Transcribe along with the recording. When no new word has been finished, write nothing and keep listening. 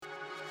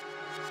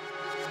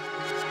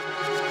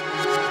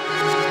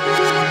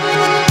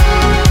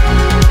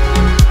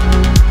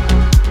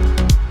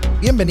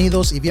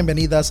Bienvenidos y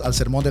bienvenidas al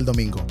Sermón del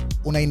Domingo,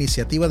 una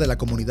iniciativa de la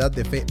comunidad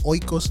de fe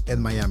Oikos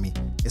en Miami.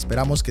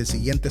 Esperamos que el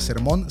siguiente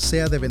sermón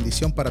sea de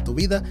bendición para tu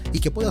vida y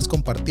que puedas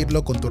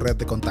compartirlo con tu red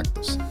de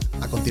contactos.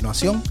 A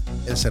continuación,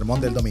 el Sermón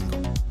del Domingo.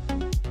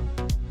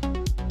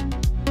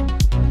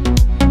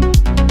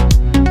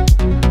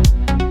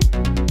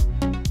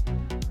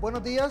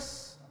 Buenos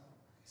días.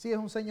 Sí, es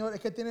un señor, es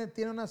que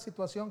tiene una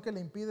situación que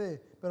le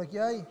impide, pero aquí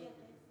hay.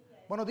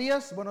 Buenos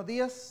días.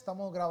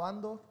 Estamos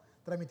grabando,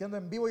 transmitiendo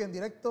en vivo y en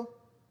directo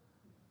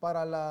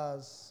para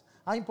las...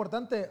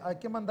 importante, hay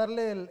que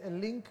mandarle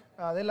el link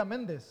a Adela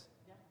Méndez.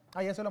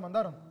 Ya se lo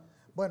mandaron.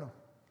 Bueno,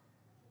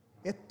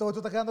 esto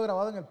está quedando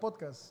grabado en el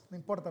podcast, no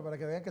importa, para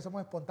que vean que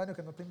somos espontáneos,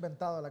 que no está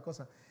inventada la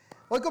cosa.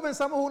 Hoy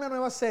comenzamos una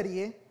nueva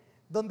serie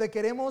donde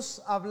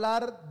queremos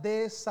hablar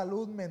de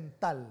salud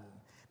mental.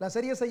 La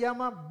serie se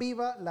llama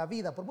Viva, la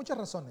Vida, por muchas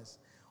razones.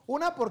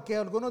 Una, porque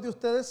algunos de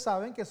ustedes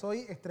saben que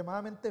soy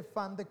extremadamente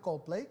fan de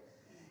Coldplay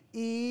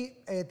y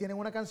tienen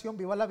una canción,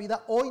 Viva la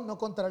Vida. Hoy no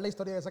contaré la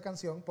historia de esa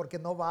canción porque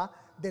no va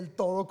del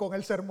todo con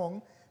el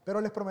sermón, pero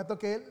les prometo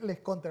que les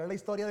contaré la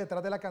historia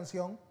detrás de la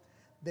canción,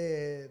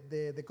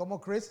 de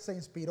cómo Chris se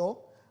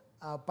inspiró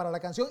para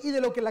la canción y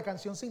de lo que la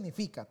canción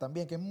significa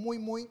también, que es muy,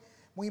 muy,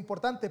 muy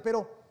importante.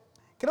 Pero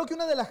creo que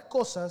una de las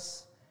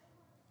cosas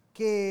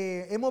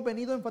que hemos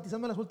venido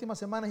enfatizando en las últimas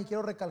semanas, y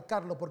quiero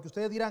recalcarlo porque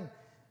ustedes dirán,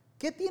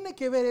 ¿qué tiene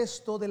que ver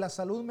esto de la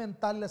salud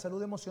mental y la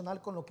salud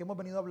emocional con lo que hemos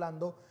venido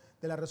hablando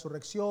de la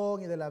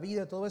resurrección y de la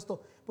vida y todo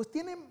esto? Pues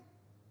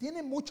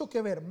tiene mucho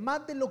que ver,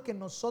 más de lo que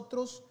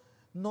nosotros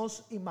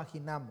nos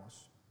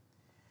imaginamos.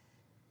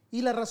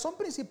 Y la razón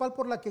principal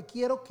por la que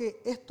quiero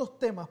que estos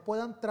temas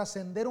puedan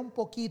trascender un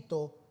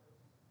poquito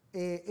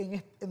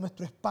en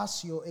nuestro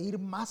espacio e ir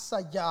más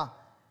allá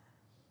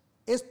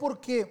es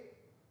porque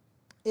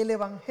el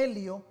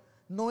Evangelio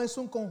no es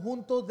un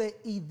conjunto de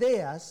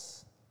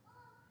ideas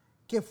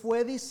que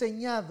fue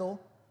diseñado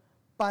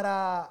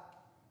para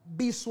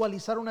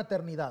visualizar una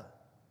eternidad.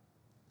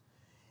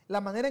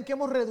 La manera en que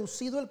hemos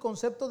reducido el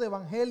concepto de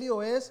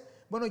evangelio es,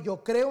 bueno,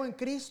 yo creo en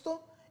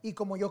Cristo y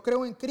como yo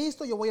creo en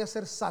Cristo yo voy a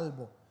ser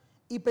salvo.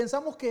 Y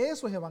pensamos que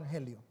eso es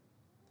evangelio.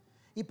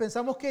 Y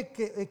pensamos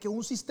que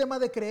un sistema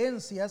de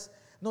creencias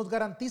nos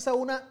garantiza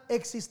una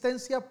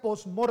existencia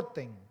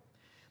post-mortem.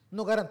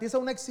 Nos garantiza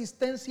una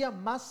existencia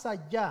más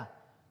allá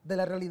de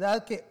la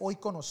realidad que hoy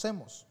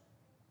conocemos.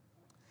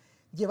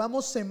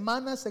 Llevamos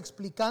semanas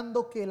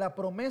explicando que la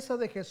promesa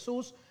de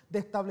Jesús de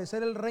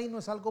establecer el reino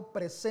es algo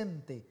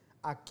presente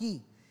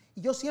aquí.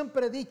 Y yo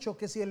siempre he dicho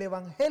que si el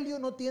evangelio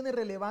no tiene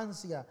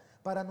relevancia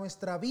para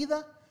nuestra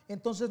vida,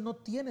 entonces no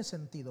tiene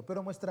sentido,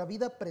 pero nuestra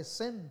vida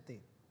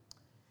presente.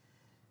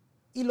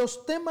 Y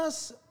los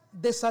temas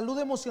de salud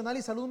emocional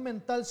y salud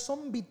mental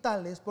son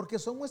vitales porque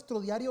son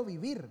nuestro diario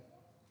vivir.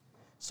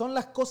 Son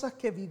las cosas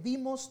que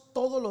vivimos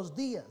todos los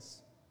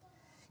días.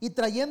 Y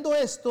trayendo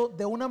esto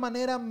de una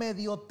manera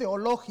medio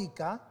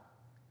teológica,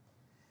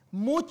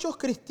 muchos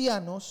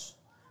cristianos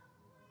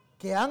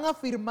que han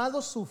afirmado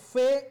su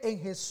fe en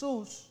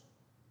Jesús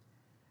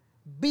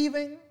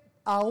viven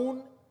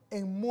aún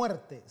en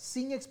muerte,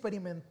 sin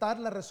experimentar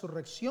la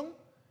resurrección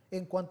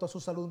en cuanto a su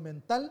salud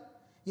mental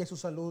y a su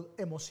salud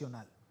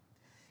emocional.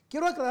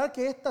 Quiero aclarar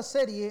que esta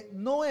serie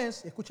no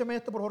es, escúcheme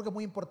esto por favor que es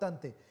muy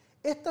importante,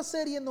 esta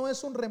serie no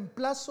es un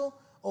reemplazo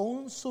o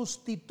un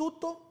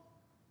sustituto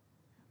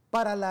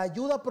para la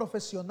ayuda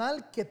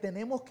profesional que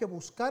tenemos que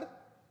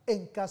buscar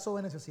en caso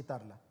de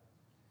necesitarla.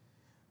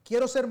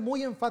 Quiero ser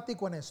muy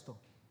enfático en esto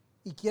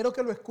y quiero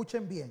que lo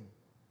escuchen bien.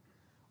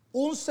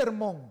 Un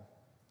sermón,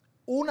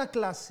 una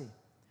clase,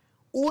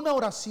 una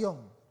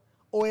oración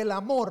o el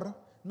amor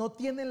no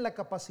tienen la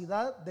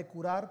capacidad de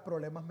curar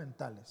problemas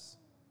mentales.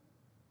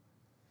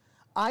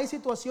 Hay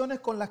situaciones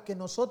con las que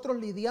nosotros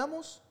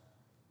lidiamos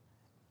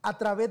a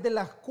través de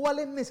las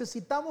cuales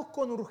necesitamos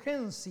con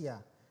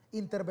urgencia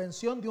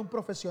intervención de un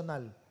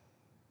profesional.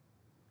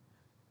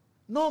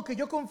 No, que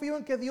yo confío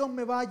en que Dios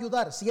me va a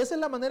ayudar. Si esa es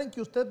la manera en que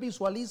usted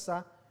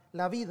visualiza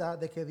la vida,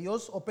 de que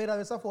Dios opera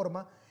de esa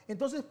forma,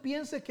 entonces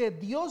piense que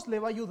Dios le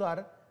va a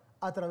ayudar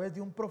a través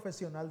de un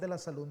profesional de la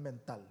salud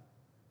mental.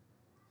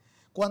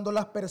 Cuando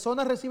las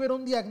personas reciben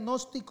un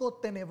diagnóstico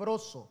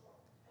tenebroso,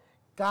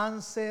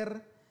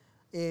 cáncer,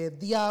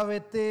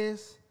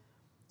 diabetes,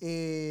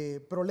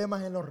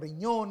 problemas en los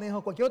riñones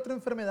o cualquier otra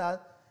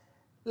enfermedad,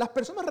 las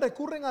personas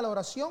recurren a la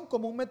oración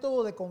como un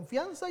método de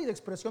confianza y de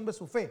expresión de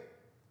su fe.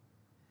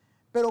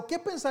 Pero ¿qué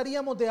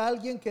pensaríamos de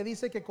alguien que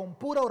dice que con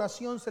pura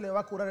oración se le va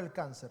a curar el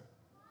cáncer?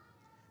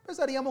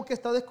 Pensaríamos que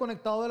está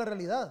desconectado de la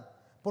realidad,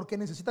 porque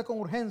necesita con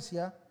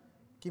urgencia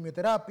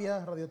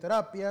quimioterapias,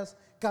 radioterapias,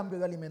 cambio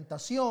de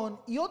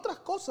alimentación y otras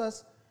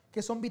cosas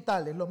que son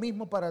vitales. Lo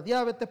mismo para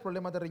diabetes,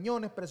 problemas de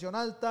riñones, presión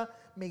alta,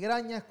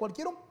 migrañas,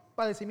 cualquier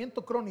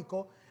padecimiento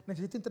crónico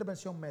necesita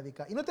intervención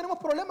médica. Y no tenemos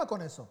problema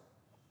con eso.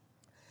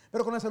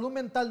 Pero con la salud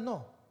mental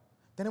no.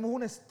 Tenemos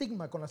un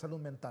estigma con la salud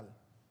mental.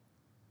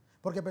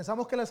 Porque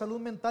pensamos que la salud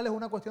mental es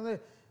una cuestión de...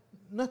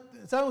 No,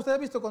 ¿saben? Ustedes han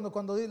visto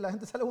cuando la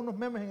gente sale unos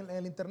memes en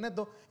el internet,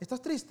 ¿no?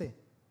 ¿Estás triste?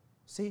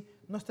 Sí,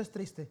 no estés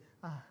triste.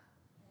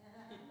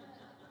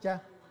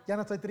 Ya ya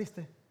no estoy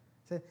triste.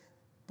 ¿Sí?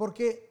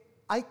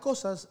 Porque hay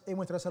cosas en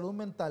nuestra salud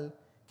mental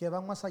que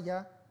van más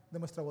allá de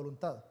nuestra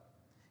voluntad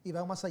y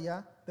van más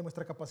allá de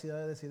nuestra capacidad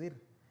de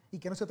decidir. Y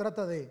que no se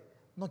trata de,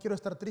 no quiero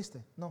estar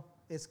triste. No,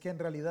 es que en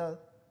realidad,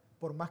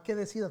 por más que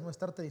decidas no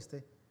estar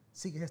triste,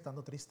 sigues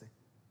estando triste.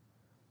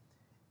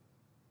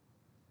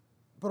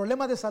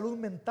 Problemas de salud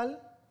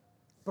mental,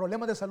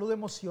 problemas de salud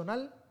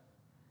emocional,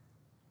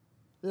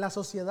 la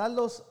sociedad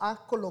los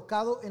ha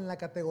colocado en la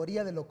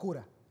categoría de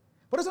locura.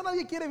 Por eso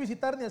nadie quiere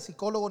visitar ni al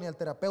psicólogo ni al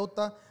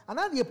terapeuta, a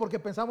nadie, porque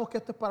pensamos que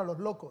esto es para los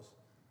locos.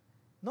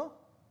 No,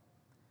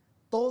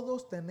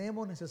 todos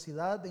tenemos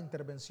necesidad de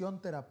intervención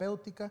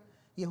terapéutica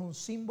y es un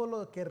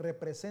símbolo que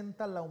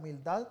representa la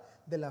humildad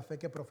de la fe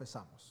que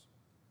profesamos.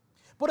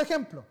 Por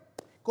ejemplo,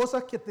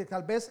 cosas que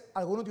tal vez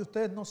algunos de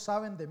ustedes no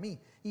saben de mí.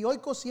 Y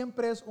Oikos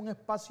siempre es un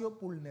espacio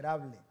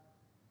vulnerable.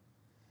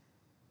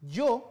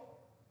 Yo,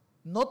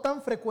 no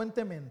tan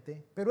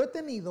frecuentemente, pero he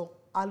tenido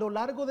a lo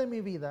largo de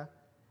mi vida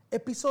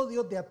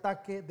episodios de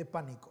ataque de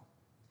pánico.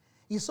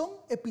 Y son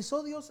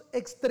episodios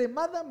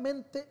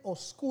extremadamente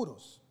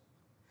oscuros.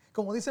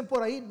 Como dicen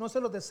por ahí, no se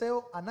los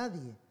deseo a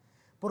nadie,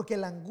 porque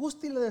la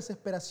angustia y la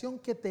desesperación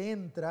que te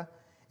entra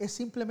es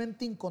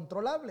simplemente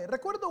incontrolable.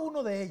 Recuerdo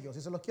uno de ellos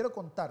y se los quiero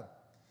contar.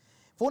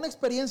 Fue una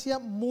experiencia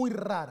muy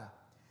rara.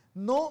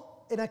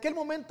 No, en aquel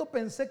momento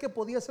pensé que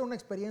podía ser una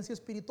experiencia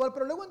espiritual,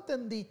 pero luego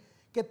entendí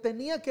que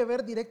tenía que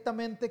ver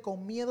directamente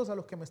con miedos a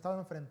los que me estaba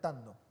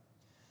enfrentando.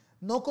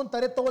 No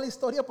contaré toda la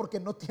historia porque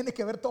no tiene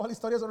que ver toda la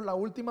historia, solo la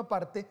última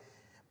parte,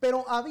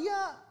 pero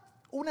había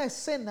una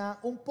escena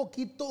un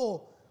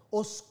poquito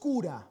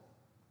oscura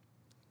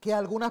que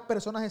algunas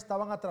personas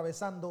estaban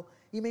atravesando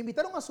y me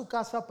invitaron a su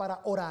casa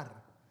para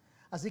orar.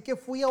 Así que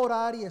fui a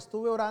orar y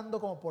estuve orando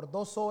como por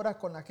 2 horas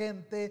con la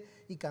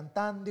gente y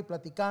cantando y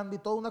platicando y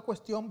toda una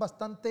cuestión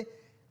bastante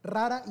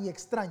rara y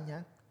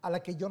extraña a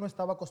la que yo no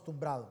estaba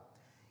acostumbrado.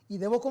 Y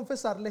debo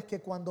confesarles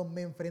que cuando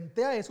me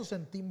enfrenté a eso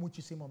sentí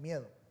muchísimo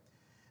miedo.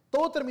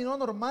 Todo terminó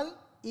normal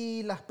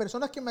y las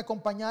personas que me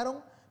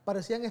acompañaron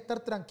parecían estar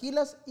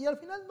tranquilas y al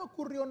final no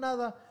ocurrió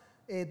nada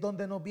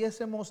donde nos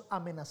viésemos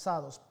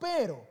amenazados.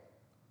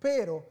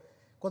 Pero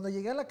cuando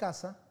llegué a la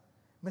casa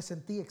me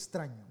sentí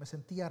extraño, me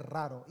sentía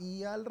raro.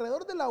 Y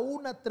alrededor de la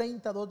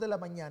 1:30, 2 de la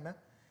mañana,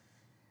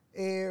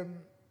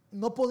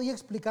 no podía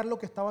explicar lo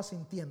que estaba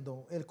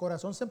sintiendo. El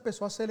corazón se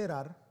empezó a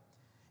acelerar,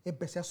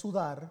 empecé a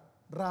sudar,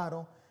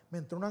 raro, me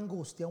entró una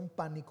angustia, un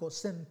pánico,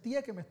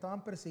 sentía que me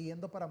estaban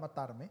persiguiendo para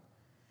matarme.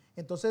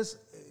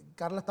 Entonces,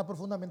 Carla está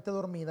profundamente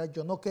dormida,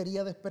 yo no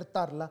quería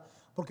despertarla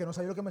porque no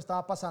sabía lo que me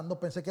estaba pasando,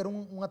 pensé que era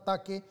un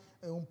ataque,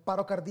 un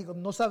paro cardíaco,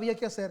 no sabía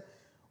qué hacer.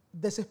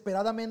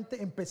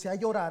 Desesperadamente empecé a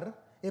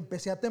llorar,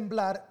 empecé a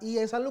temblar y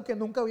es algo que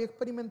nunca había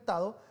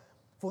experimentado.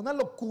 Fue una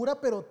locura,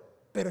 pero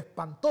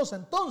espantosa.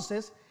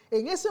 Entonces,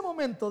 en ese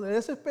momento de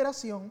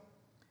desesperación,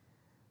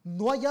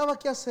 no hallaba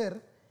qué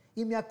hacer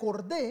y me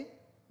acordé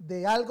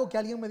de algo que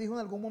alguien me dijo en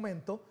algún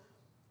momento,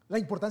 la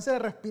importancia de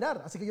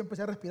respirar. Así que yo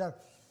empecé a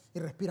respirar y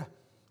respira,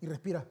 y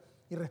respira,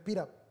 y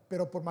respira.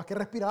 Pero por más que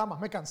respiraba, más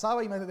me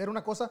cansaba y era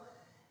una cosa.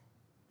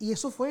 Y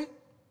eso fue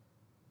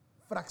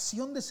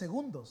fracción de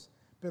segundos.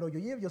 Pero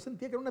yo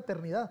sentía que era una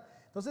eternidad.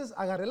 Entonces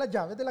agarré las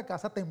llaves de la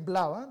casa,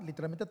 temblaba,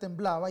 literalmente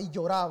temblaba y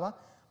lloraba.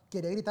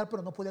 Quería gritar,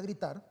 pero no podía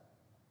gritar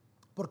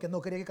porque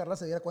no quería que Carla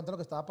se diera cuenta de lo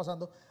que estaba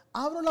pasando.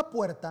 Abro la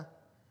puerta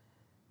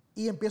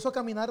y empiezo a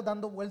caminar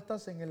dando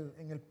vueltas en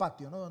el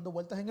patio, ¿no? Dando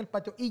vueltas en el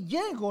patio. Y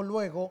llego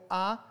luego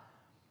a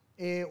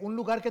un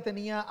lugar que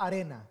tenía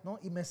arena, ¿no?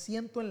 Y me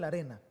siento en la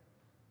arena.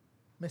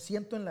 Me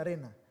siento en la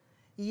arena.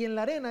 Y en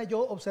la arena yo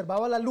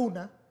observaba la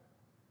luna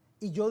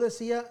y yo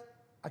decía,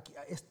 aquí,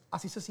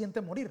 así se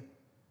siente morir.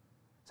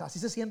 O sea, así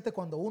se siente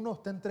cuando uno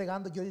está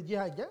entregando. Yo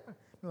ya,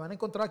 me van a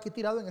encontrar aquí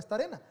tirado en esta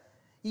arena.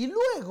 Y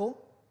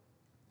luego,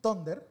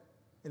 Thunder,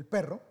 el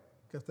perro,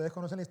 que ustedes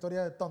conocen la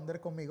historia de Thunder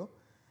conmigo,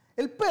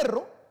 el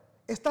perro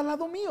está al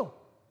lado mío.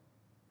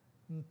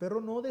 El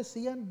perro no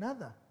decía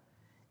nada.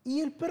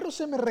 Y el perro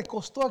se me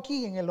recostó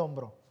aquí en el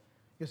hombro.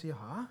 Yo decía,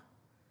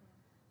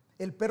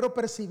 el perro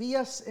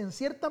percibía en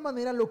cierta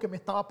manera lo que me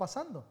estaba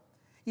pasando.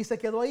 Y se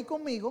quedó ahí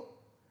conmigo.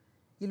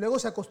 Y luego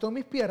se acostó en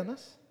mis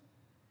piernas.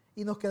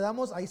 Y nos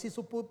quedamos, ahí sí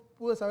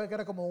pude saber que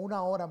era como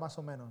 1 hora más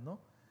o menos, ¿no?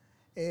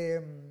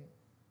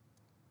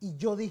 Y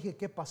yo dije,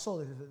 ¿qué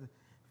pasó?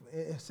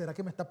 ¿Será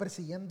que me está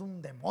persiguiendo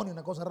un demonio,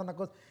 una cosa rara, una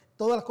cosa?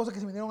 Todas las cosas que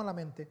se me vinieron a la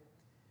mente.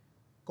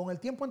 Con el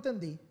tiempo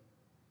entendí,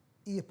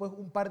 y después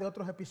un par de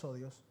otros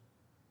episodios,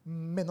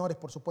 menores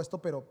por supuesto,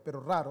 pero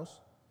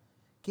raros,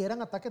 que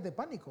eran ataques de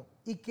pánico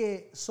y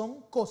que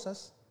son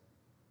cosas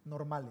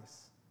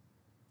normales,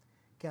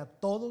 que a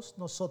todos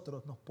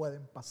nosotros nos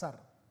pueden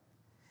pasar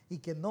y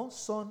que no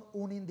son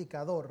un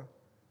indicador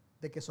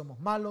de que somos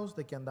malos,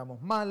 de que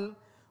andamos mal,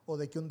 o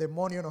de que un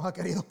demonio nos ha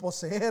querido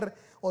poseer,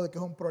 o de que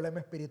es un problema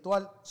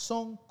espiritual.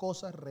 Son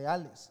cosas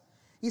reales.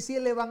 Y si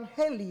el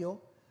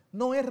evangelio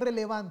no es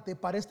relevante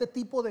para este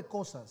tipo de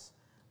cosas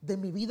de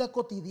mi vida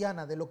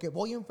cotidiana, de lo que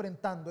voy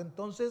enfrentando,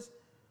 entonces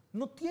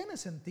no tiene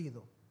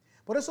sentido.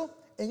 Por eso,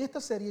 en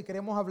esta serie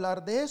queremos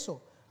hablar de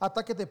eso.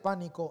 ataques de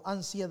pánico,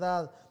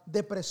 ansiedad,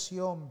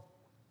 depresión,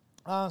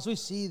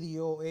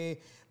 suicidio,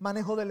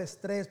 manejo del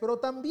estrés, pero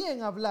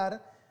también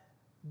hablar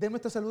de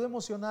nuestra salud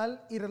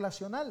emocional y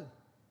relacional.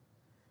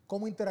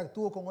 Cómo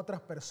interactúo con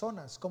otras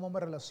personas, cómo me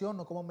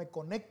relaciono, cómo me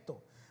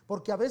conecto.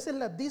 Porque a veces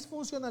las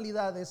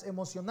disfuncionalidades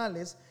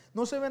emocionales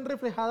no se ven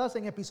reflejadas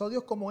en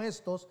episodios como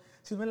estos,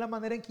 sino en la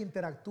manera en que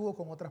interactúo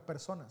con otras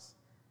personas,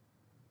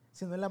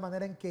 sino en la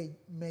manera en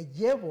que me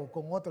llevo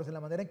con otros, en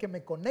la manera en que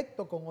me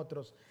conecto con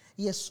otros.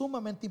 Y es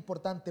sumamente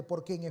importante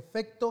porque en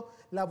efecto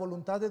la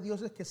voluntad de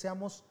Dios es que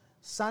seamos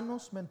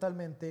sanos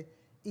mentalmente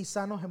y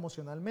sanos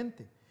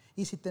emocionalmente.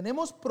 Y si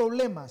tenemos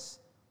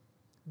problemas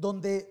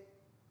donde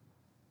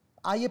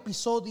hay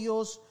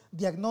episodios,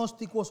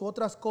 diagnósticos u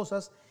otras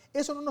cosas,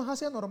 eso no nos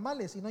hace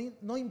anormales y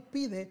no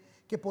impide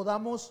que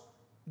podamos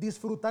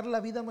disfrutar la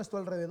vida a nuestro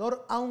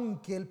alrededor,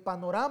 aunque el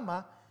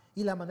panorama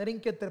y la manera en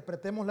que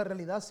interpretemos la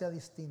realidad sea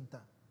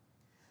distinta.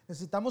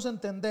 Necesitamos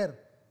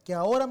entender que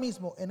ahora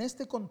mismo, en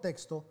este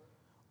contexto,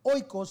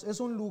 Oikos es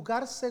un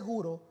lugar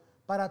seguro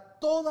para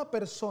toda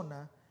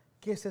persona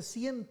que se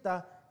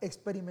sienta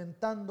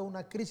experimentando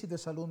una crisis de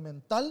salud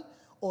mental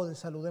o de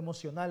salud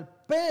emocional,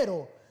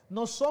 pero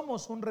no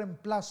somos un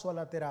reemplazo a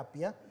la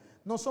terapia,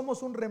 no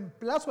somos un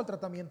reemplazo al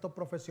tratamiento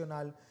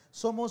profesional,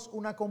 somos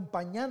un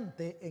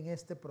acompañante en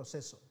este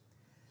proceso.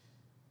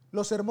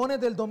 Los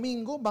sermones del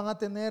domingo van a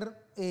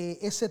tener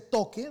ese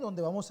toque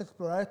donde vamos a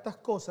explorar estas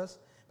cosas,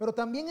 pero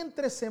también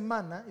entre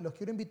semana, y los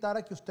quiero invitar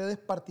a que ustedes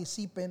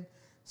participen,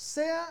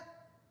 sea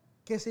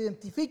que se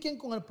identifiquen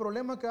con el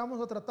problema que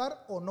vamos a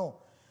tratar o no.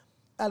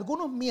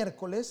 Algunos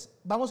miércoles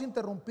vamos a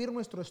interrumpir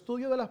nuestro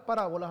estudio de las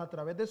parábolas a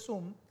través de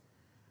Zoom,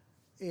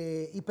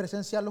 y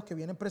presencial, los que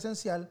vienen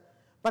presencial,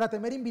 para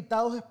tener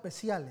invitados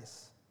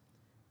especiales,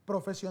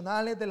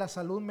 profesionales de la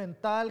salud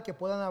mental que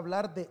puedan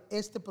hablar de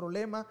este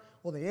problema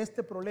o de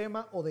este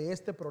problema o de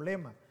este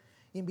problema.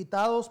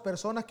 Invitados,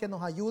 personas que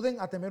nos ayuden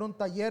a tener un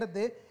taller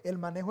de el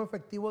manejo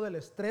efectivo del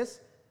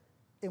estrés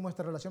en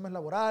nuestras relaciones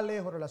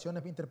laborales o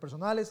relaciones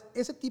interpersonales,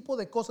 ese tipo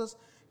de cosas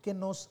que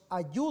nos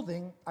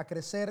ayuden a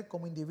crecer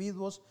como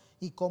individuos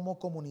y como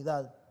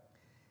comunidad.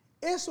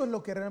 Eso es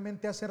lo que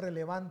realmente hace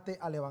relevante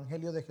al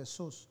Evangelio de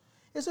Jesús.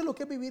 Eso es lo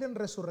que es vivir en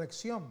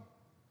resurrección.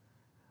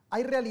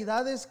 Hay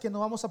realidades que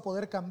no vamos a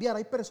poder cambiar.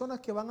 Hay personas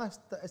que van a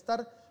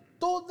estar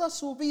toda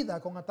su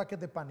vida con ataques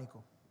de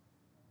pánico.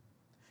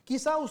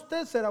 Quizá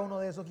usted será uno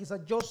de esos,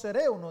 quizá yo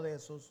seré uno de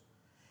esos.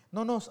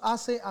 No nos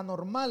hace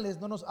anormales,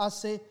 no nos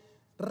hace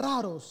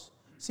raros.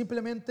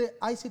 Simplemente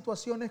hay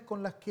situaciones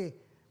con las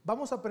que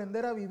vamos a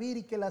aprender a vivir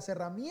y que las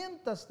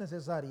herramientas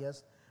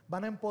necesarias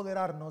van a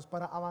empoderarnos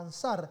para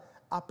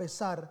avanzar a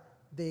pesar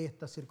de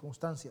estas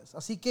circunstancias.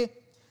 Así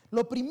que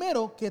lo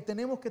primero que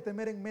tenemos que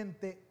tener en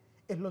mente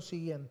es lo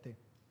siguiente: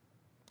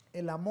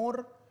 el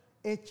amor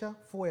echa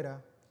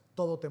fuera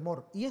todo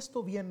temor. Y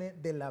esto viene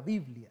de la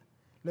Biblia,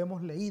 lo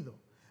hemos leído.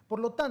 Por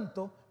lo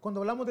tanto,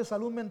 cuando hablamos de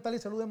salud mental y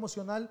salud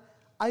emocional,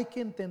 hay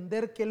que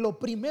entender que lo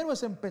primero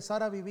es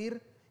empezar a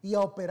vivir y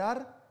a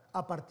operar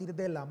a partir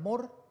del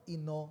amor y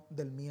no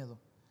del miedo.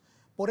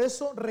 Por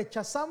eso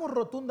rechazamos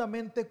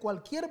rotundamente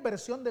cualquier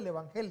versión del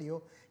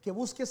Evangelio que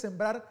busque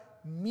sembrar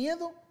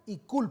miedo y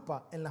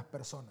culpa en las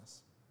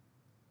personas.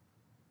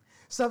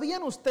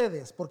 ¿Sabían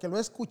ustedes, porque lo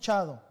he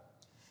escuchado,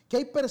 que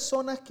hay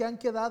personas que han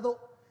quedado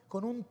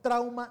con un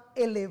trauma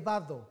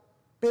elevado,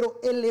 pero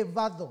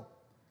elevado,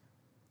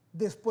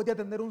 después de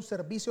atender un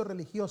servicio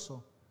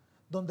religioso,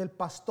 donde el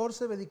pastor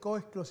se dedicó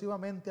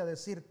exclusivamente a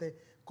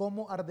decirte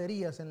cómo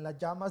arderías en las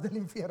llamas del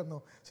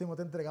infierno si no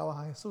te entregabas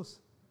a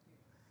Jesús?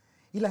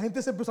 Y la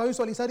gente se empezó a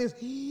visualizar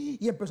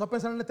y empezó a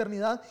pensar en la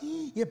eternidad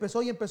y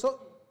empezó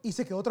y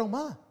se quedó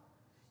traumada.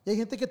 Y hay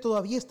gente que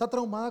todavía está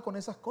traumada con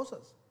esas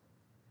cosas.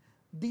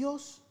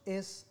 Dios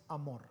es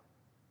amor.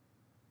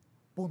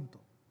 Punto.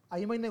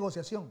 Ahí no hay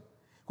negociación.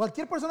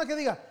 Cualquier persona que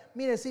diga,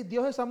 mire, sí,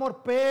 Dios es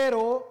amor,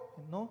 pero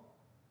no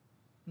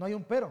hay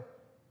un pero.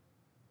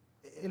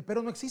 El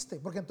pero no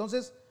existe, porque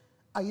entonces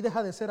ahí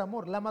deja de ser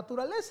amor. La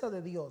naturaleza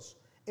de Dios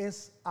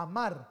es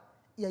amar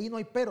y ahí no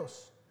hay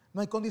peros,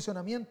 no hay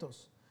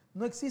condicionamientos.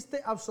 No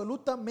existe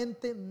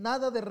absolutamente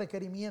nada de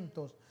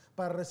requerimientos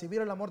para recibir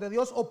el amor de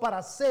Dios o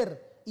para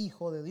ser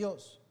hijo de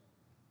Dios.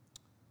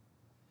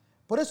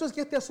 Por eso es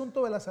que este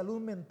asunto de la salud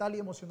mental y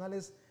emocional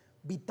es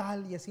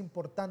vital y es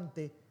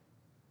importante.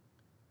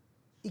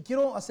 Y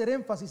quiero hacer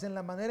énfasis en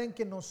la manera en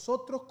que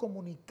nosotros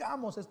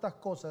comunicamos estas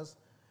cosas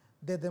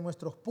desde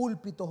nuestros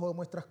púlpitos o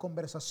nuestras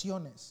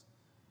conversaciones.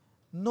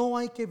 No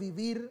hay que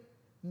vivir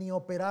ni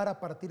operar a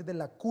partir de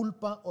la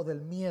culpa o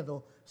del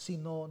miedo,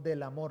 sino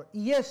del amor.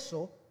 Y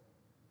eso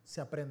se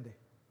aprende.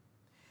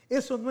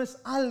 Eso no es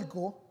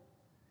algo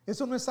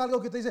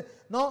que te dice,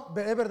 no,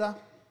 es verdad,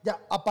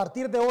 ya, a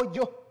partir de hoy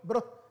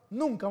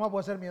nunca más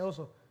voy a ser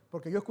miedoso,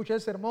 porque yo escuché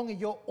el sermón y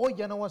yo hoy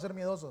ya no voy a ser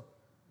miedoso.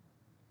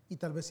 Y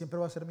tal vez siempre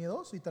va a ser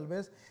miedoso, y tal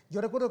vez,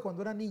 yo recuerdo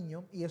cuando era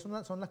niño, y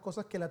son las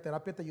cosas que la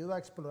terapia te ayuda a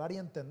explorar y a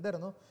entender,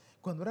 ¿no?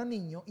 Cuando era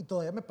niño, y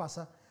todavía me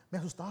pasa, me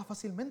asustaba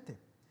fácilmente.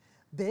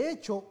 De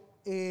hecho,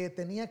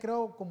 tenía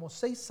creo como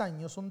 6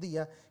 años un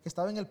día que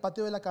estaba en el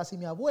patio de la casa y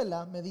mi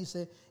abuela me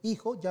dice,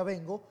 hijo, ya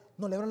vengo,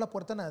 no le abran la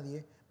puerta a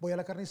nadie, voy a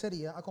la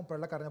carnicería a comprar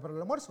la carne para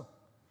el almuerzo.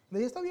 Le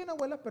dije, está bien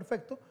abuela,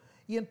 perfecto.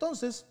 Y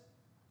entonces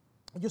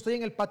yo estoy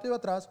en el patio de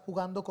atrás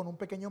jugando con un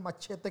pequeño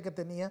machete que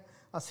tenía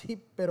así,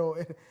 pero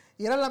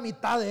y era la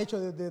mitad de hecho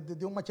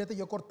de un machete.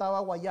 Yo cortaba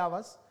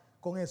guayabas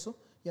con eso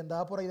y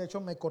andaba por ahí. De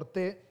hecho me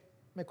corté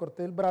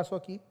el brazo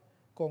aquí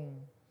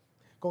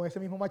con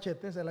ese mismo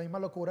machete, esa es la misma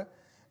locura.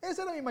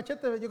 Ese era mi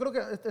machete. Yo creo que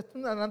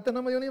antes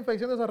no me dio una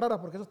infección de esas raras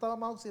porque eso estaba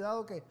más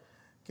oxidado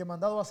que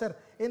mandado a hacer.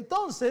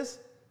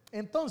 Entonces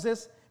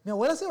mi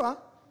abuela se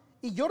va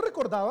y yo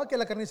recordaba que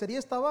la carnicería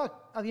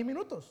estaba a 10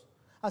 minutos.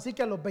 Así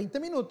que a los 20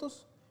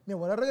 minutos mi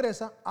abuela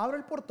regresa, abre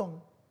el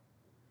portón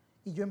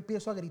y yo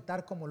empiezo a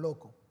gritar como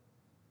loco.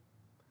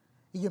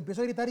 Y yo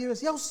empiezo a gritar y yo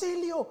decía,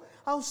 auxilio,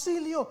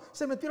 auxilio,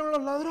 se metieron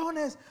los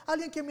ladrones,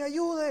 alguien que me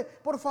ayude,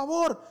 por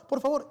favor,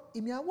 por favor.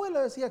 Y mi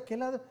abuela decía, ¿qué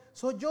ladrón?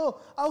 Soy yo,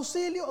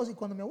 auxilio. O sea,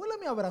 cuando mi abuela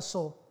me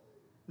abrazó,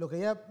 lo que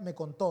ella me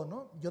contó,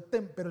 ¿no?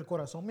 Pero el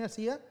corazón me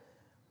hacía,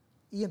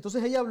 y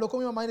entonces ella habló con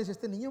mi mamá y decía,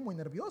 este niño es muy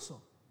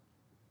nervioso.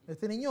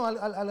 Este niño,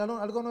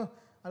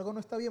 algo no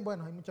está bien.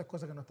 Bueno, hay muchas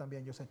cosas que no están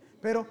bien, yo sé.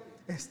 Pero,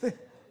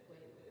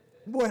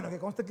 bueno, que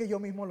conste que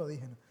yo mismo lo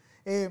dije, ¿no?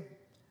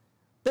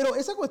 Pero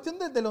esa cuestión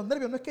de los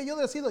nervios, no es que yo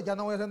decido, ya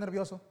no voy a ser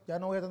nervioso, ya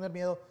no voy a tener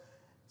miedo.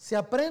 Se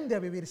aprende a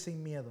vivir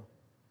sin miedo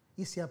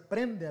y se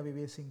aprende a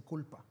vivir sin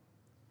culpa.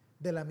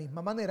 De la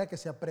misma manera que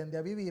se aprende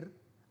a vivir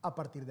a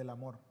partir del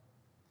amor.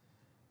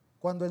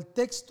 Cuando el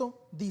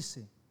texto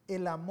dice,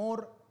 el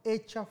amor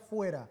echa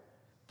fuera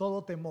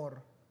todo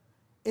temor,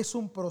 es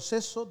un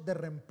proceso de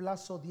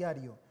reemplazo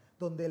diario,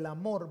 donde el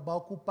amor va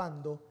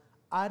ocupando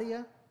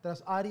área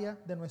tras área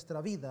de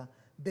nuestra vida,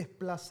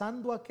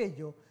 desplazando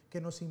aquello que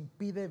nos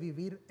impide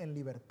vivir en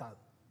libertad.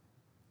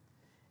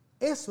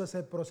 Eso es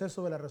el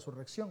proceso de la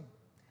resurrección.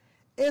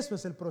 Eso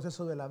es el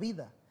proceso de la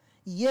vida.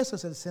 Y eso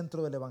es el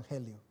centro del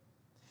Evangelio.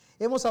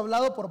 Hemos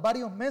hablado por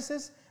varios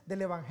meses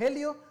del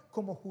Evangelio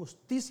como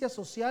justicia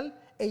social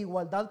e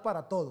igualdad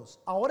para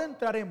todos. Ahora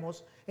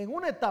entraremos en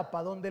una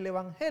etapa donde el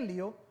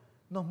Evangelio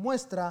nos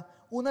muestra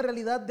una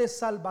realidad de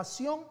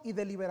salvación y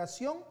de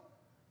liberación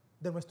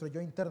de nuestro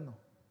yo interno,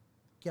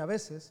 que a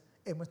veces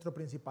es nuestro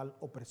principal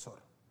opresor.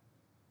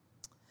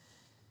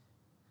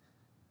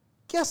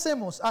 ¿Qué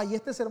hacemos? Y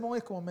este sermón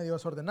es como medio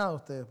desordenado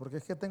ustedes, porque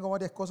es que tengo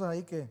varias cosas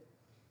ahí que...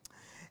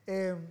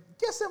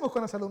 ¿Qué hacemos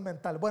con la salud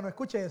mental? Bueno,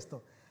 escuche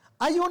esto.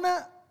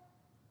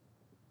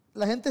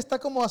 La gente está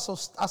como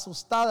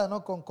asustada,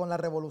 ¿no? con la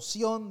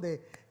revolución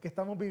que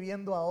estamos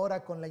viviendo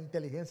ahora con la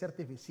inteligencia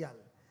artificial.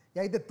 Y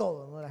hay de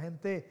todo, ¿no? La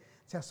gente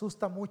se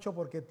asusta mucho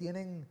porque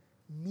tienen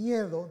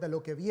miedo de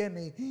lo que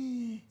viene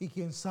y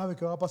quién sabe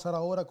qué va a pasar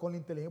ahora con la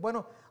inteligencia.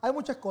 Bueno, hay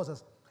muchas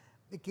cosas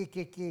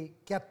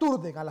que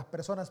aturden a las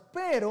personas,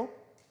 pero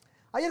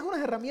hay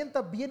algunas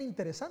herramientas bien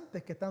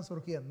interesantes que están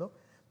surgiendo,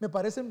 me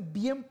parecen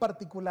bien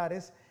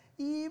particulares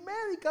y me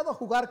he dedicado a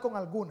jugar con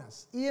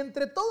algunas. Y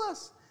entre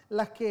todas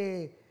las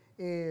que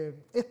he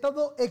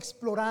estado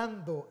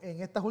explorando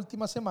en estas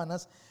últimas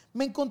semanas,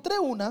 me encontré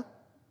una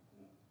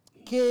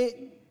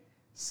que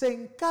se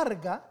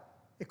encarga,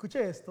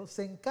 escuche esto,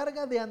 se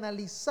encarga de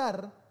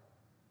analizar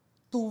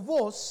tu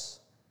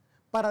voz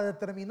para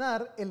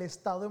determinar el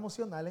estado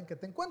emocional en que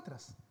te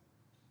encuentras.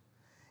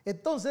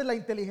 Entonces la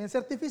inteligencia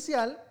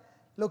artificial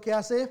lo que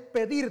hace es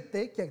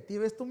pedirte que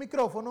actives tu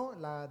micrófono,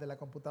 de la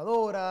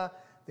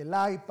computadora, del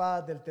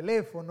iPad, del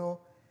teléfono,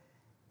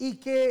 y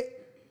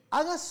que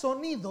hagas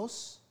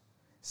sonidos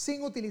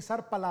sin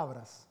utilizar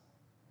palabras.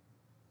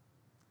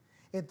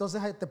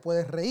 Entonces te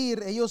puedes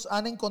reír. Ellos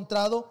han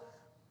encontrado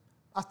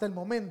hasta el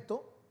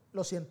momento,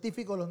 los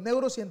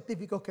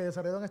neurocientíficos que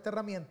desarrollaron esta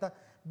herramienta,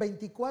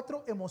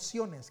 24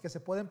 emociones que se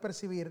pueden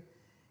percibir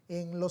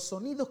en los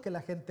sonidos que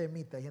la gente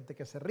emite. Hay gente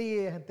que se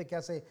ríe, hay gente que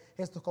hace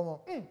gestos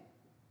como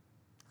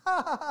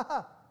ja, ja,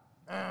 ja,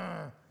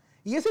 ja.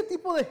 Y ese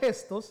tipo de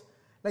gestos,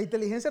 la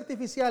inteligencia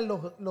artificial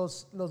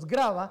los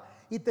graba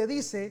y te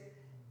dice,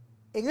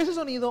 en ese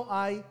sonido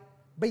hay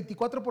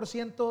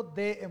 24%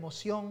 de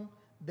emoción,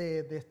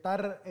 de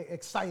estar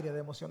excited,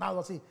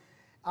 emocionado así.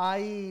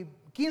 Hay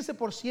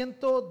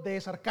 15% de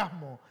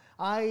sarcasmo,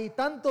 hay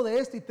tanto de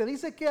esto, y te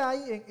dice qué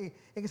hay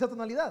en esa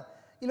tonalidad.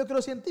 Y lo que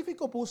los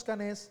científicos buscan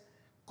es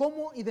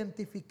cómo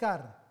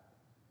identificar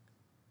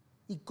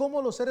y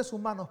cómo los seres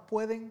humanos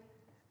pueden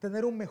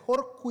tener un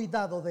mejor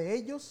cuidado de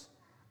ellos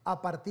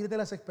a partir de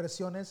las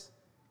expresiones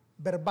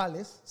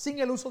verbales, sin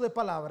el uso de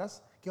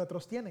palabras que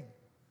otros tienen.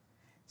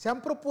 Se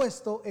han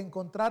propuesto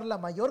encontrar la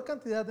mayor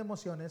cantidad de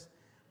emociones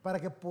para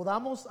que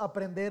podamos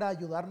aprender a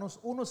ayudarnos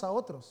unos a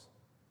otros.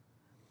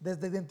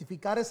 Desde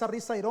identificar esa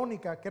risa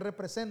irónica que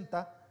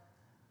representa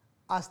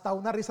hasta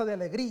una risa de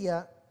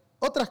alegría,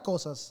 otras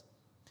cosas.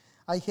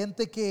 Hay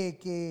gente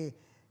que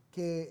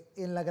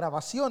en las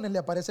grabaciones le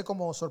aparece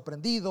como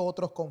sorprendido,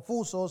 otros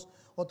confusos,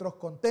 otros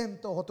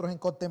contentos, otros en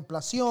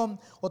contemplación,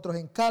 otros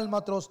en calma,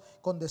 otros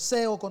con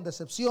deseo, con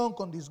decepción,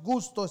 con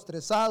disgusto,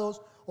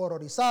 estresados,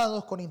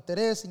 horrorizados, con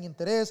interés, sin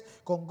interés,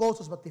 con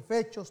gozos,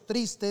 satisfechos,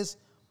 tristes.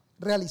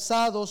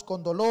 realizados,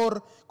 con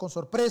dolor, con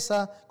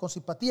sorpresa, con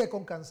simpatía,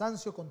 con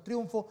cansancio, con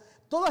triunfo.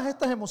 Todas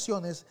estas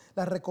emociones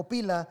las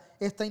recopila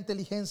esta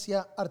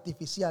inteligencia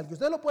artificial. Y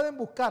ustedes lo pueden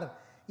buscar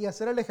y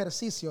hacer el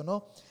ejercicio,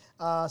 ¿no?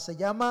 Se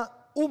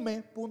llama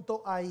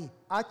hume.ai,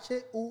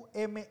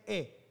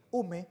 H-U-M-E,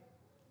 hume,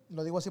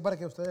 lo digo así para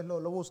que ustedes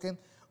lo busquen,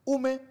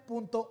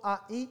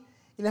 hume.ai,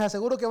 y les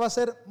aseguro que va a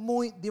ser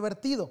muy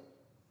divertido.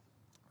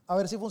 A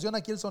ver si funciona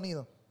aquí el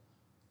sonido.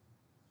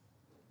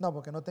 No,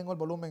 porque no tengo el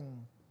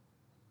volumen.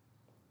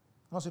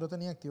 No, si lo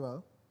tenía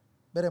activado.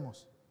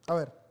 Veremos. A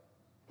ver.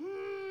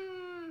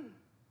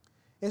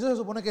 Eso se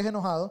supone que es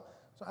enojado.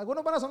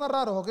 Algunos van a sonar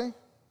raros, ¿ok?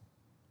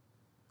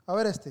 A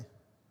ver este.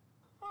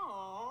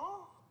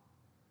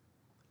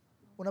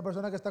 Una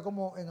persona que está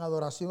como en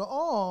adoración.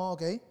 Oh,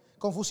 ok.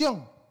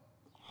 Confusión.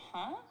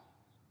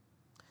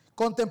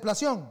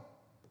 Contemplación.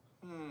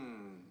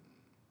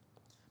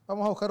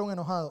 Vamos a buscar un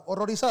enojado.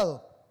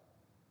 Horrorizado.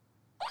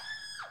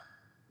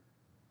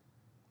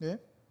 ¿Sí?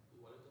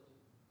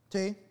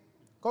 Sí.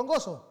 Con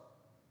gozo.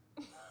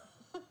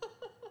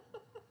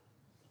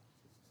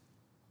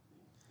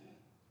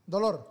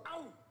 Dolor.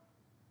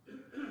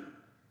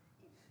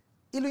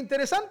 Y lo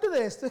interesante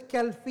de esto es que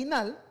al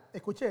final,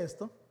 escuche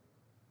esto,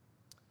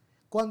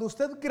 cuando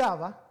usted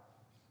graba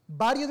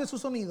varios de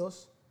sus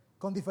sonidos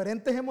con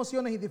diferentes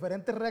emociones y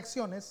diferentes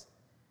reacciones,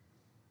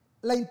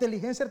 la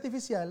inteligencia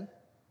artificial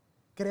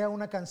crea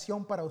una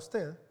canción para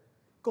usted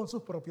con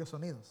sus propios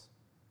sonidos.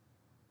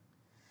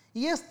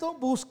 Y esto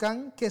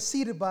buscan que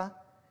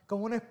sirva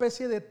como una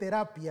especie de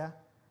terapia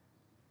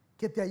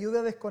que te ayude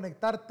a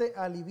desconectarte,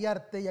 a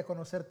aliviarte y a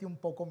conocerte un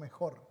poco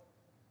mejor.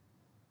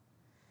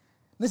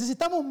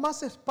 Necesitamos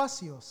más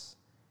espacios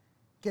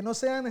que no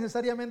sean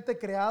necesariamente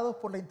creados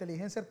por la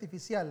inteligencia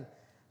artificial,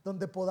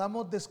 donde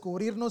podamos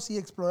descubrirnos y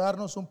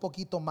explorarnos un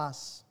poquito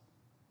más.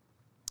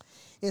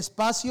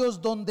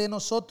 Espacios donde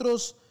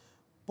nosotros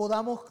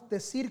podamos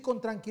decir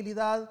con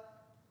tranquilidad,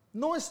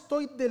 no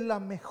estoy de la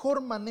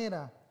mejor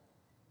manera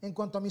en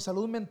cuanto a mi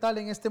salud mental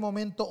en este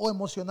momento o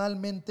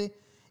emocionalmente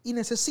y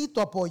necesito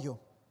apoyo.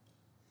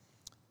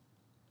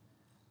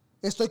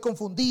 Estoy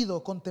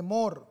confundido, con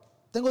temor,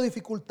 tengo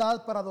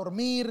dificultad para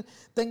dormir,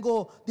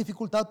 tengo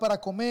dificultad para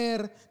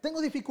comer, tengo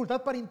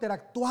dificultad para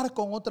interactuar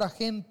con otra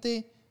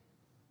gente,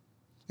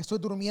 estoy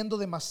durmiendo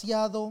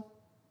demasiado,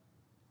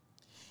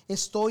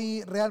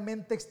 estoy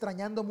realmente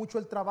extrañando mucho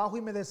el trabajo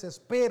y me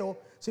desespero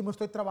si no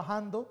estoy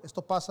trabajando.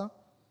 Esto pasa,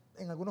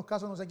 en algunos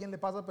casos no sé a quién le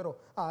pasa, pero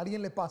a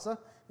alguien le pasa.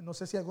 No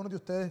sé si algunos de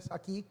ustedes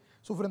aquí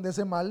sufren de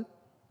ese mal.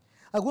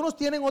 Algunos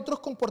tienen otros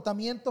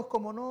comportamientos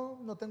como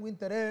no tengo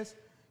interés,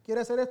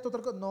 quiere hacer esto,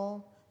 otra cosa,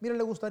 no, mire,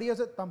 le gustaría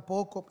hacer,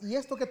 tampoco, y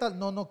esto qué tal,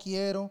 no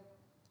quiero.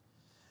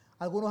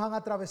 Algunos han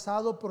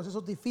atravesado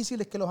procesos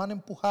difíciles que los han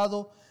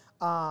empujado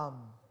a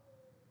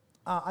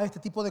este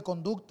tipo de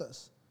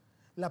conductas.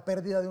 La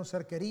pérdida de un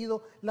ser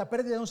querido, la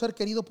pérdida de un ser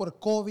querido por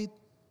COVID,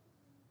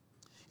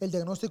 el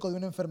diagnóstico de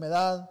una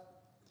enfermedad,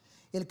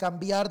 el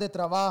cambiar de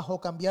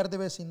trabajo, cambiar de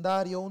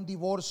vecindario, un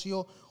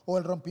divorcio o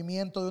el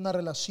rompimiento de una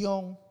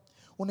relación,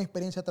 una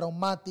experiencia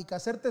traumática,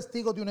 ser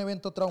testigo de un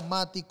evento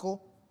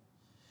traumático,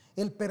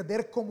 el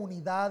perder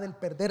comunidad, el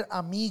perder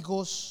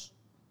amigos,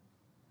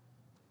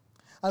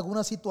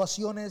 algunas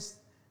situaciones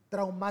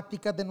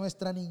traumáticas de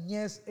nuestra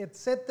niñez,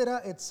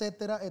 etcétera,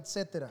 etcétera,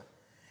 etcétera.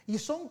 Y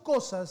son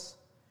cosas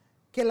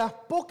que las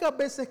pocas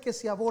veces que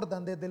se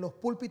abordan desde los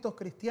púlpitos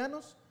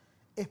cristianos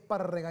es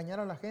para regañar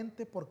a la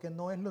gente porque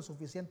no es lo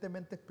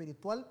suficientemente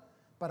espiritual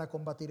para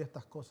combatir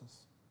estas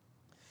cosas.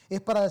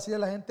 Es para decirle a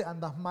la gente,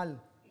 andas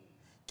mal.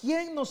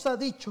 ¿Quién nos ha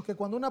dicho que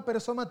cuando una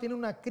persona tiene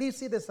una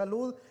crisis de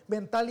salud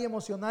mental y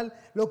emocional,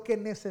 lo que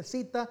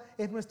necesita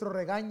es nuestro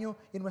regaño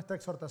y nuestra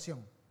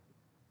exhortación?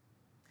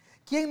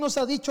 ¿Quién nos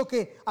ha dicho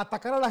que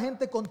atacar a la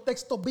gente con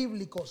textos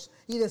bíblicos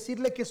y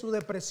decirle que su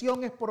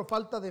depresión es por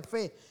falta de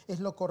fe es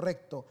lo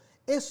correcto?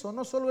 Eso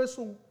no solo es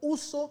un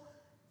uso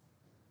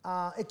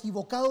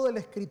equivocado de la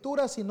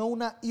escritura, sino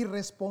una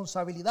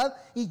irresponsabilidad,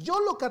 y yo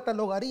lo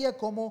catalogaría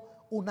como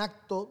un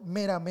acto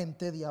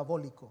meramente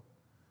diabólico.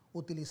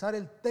 Utilizar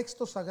el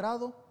texto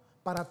sagrado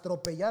para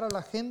atropellar a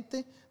la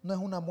gente no es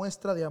una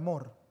muestra de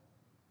amor,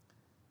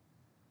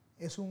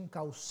 es un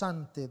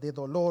causante de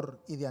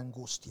dolor y de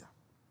angustia.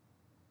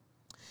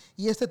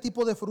 Y este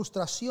tipo de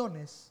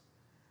frustraciones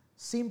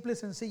simple y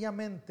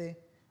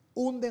sencillamente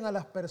hunden a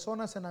las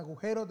personas en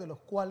agujeros de los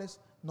cuales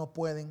no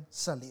pueden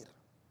salir.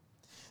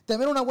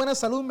 Tener una buena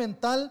salud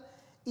mental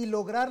y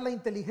lograr la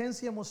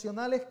inteligencia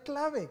emocional es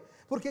clave,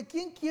 porque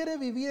 ¿quién quiere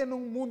vivir en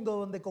un mundo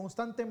donde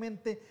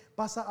constantemente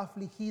pasa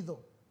afligido?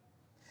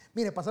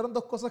 Mire, pasaron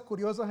dos cosas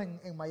curiosas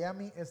en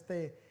Miami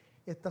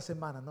esta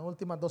semana, las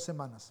últimas 2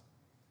 semanas.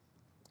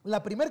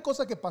 La primera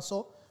cosa que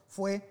pasó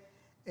fue,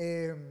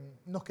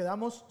 nos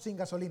quedamos sin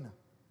gasolina.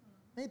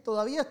 Y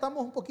todavía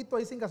estamos un poquito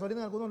ahí sin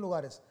gasolina en algunos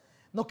lugares.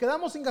 Nos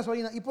quedamos sin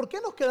gasolina. ¿Y por qué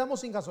nos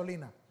quedamos sin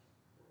gasolina?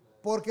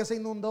 Porque se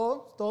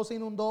inundó, todo se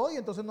inundó y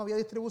entonces no había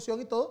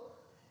distribución y todo.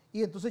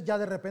 Y entonces ya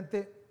de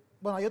repente,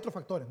 bueno, hay otros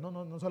factores,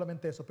 no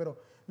solamente eso, pero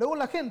luego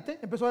la gente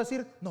empezó a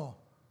decir, no,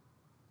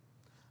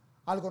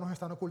 algo nos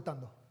están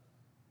ocultando.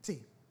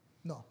 Sí,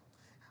 No,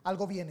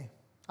 algo viene,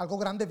 algo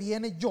grande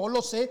viene, yo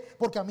lo sé,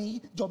 porque a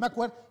mí, yo me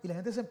acuerdo. Y la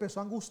gente se empezó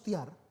a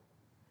angustiar.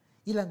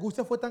 Y la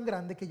angustia fue tan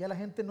grande que ya la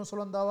gente no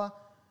solo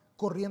andaba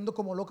corriendo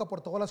como loca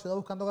por toda la ciudad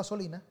buscando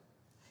gasolina.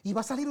 ¿Y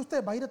va a salir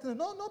usted? ¿Va a ir a tener?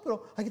 No,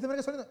 pero hay que tener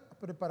gasolina.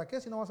 ¿Pero para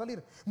qué si no va a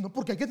salir? No,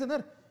 porque hay que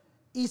tener.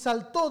 Y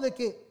saltó de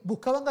que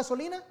buscaban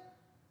gasolina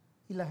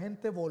y la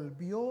gente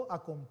volvió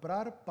a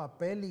comprar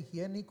papel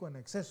higiénico en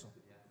exceso.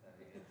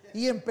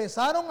 Y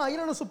empezaron a ir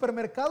a los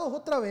supermercados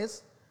otra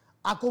vez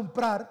a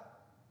comprar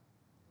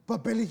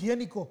papel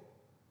higiénico.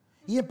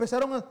 Y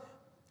empezaron a...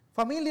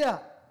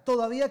 Familia,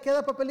 todavía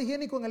queda papel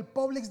higiénico en el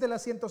Publix de la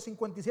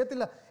 157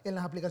 en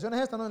las aplicaciones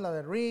estas, ¿no? En la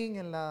de Ring,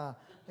 en la...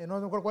 no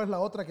me acuerdo cuál es la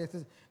otra.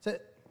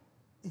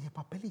 Y de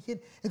papel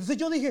higiénico. Entonces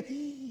yo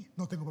dije,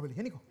 no tengo papel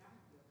higiénico.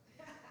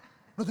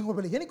 No tengo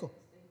papel higiénico.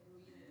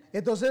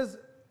 Entonces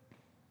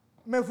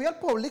me fui al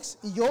Publix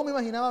y yo me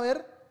imaginaba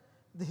ver,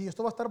 dije,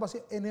 esto va a estar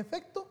vacío. En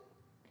efecto,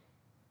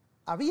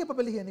 había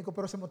papel higiénico,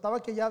 pero se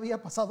notaba que ya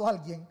había pasado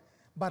alguien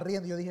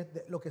barriendo. Yo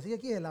dije, lo que sigue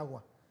aquí es el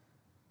agua.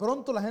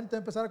 Pronto la gente va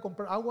a empezar a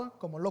comprar agua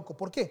como loco.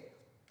 ¿Por qué?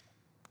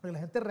 Porque la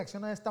gente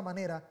reacciona de esta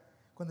manera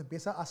cuando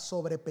empieza a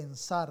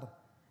sobrepensar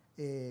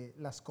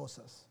las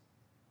cosas.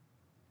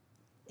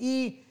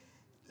 Y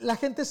la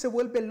gente se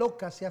vuelve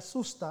loca, se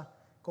asusta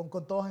con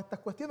todas estas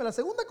cuestiones. La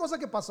segunda cosa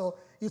que pasó,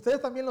 y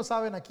ustedes también lo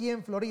saben aquí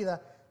en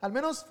Florida, al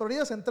menos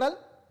Florida Central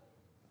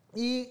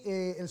y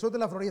el sur de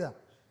la Florida,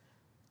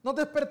 nos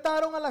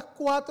despertaron a las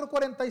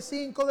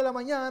 4:45 de la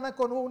mañana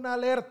con una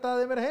alerta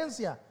de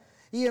emergencia.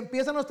 Y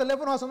empiezan los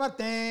teléfonos a sonar,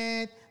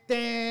 tec,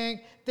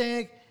 tec,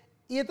 tec.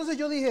 Y entonces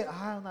yo dije,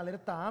 una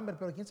alerta Amber,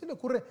 pero ¿a quién se le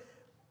ocurre?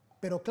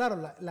 Pero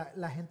claro,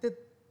 la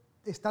gente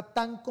está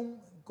tan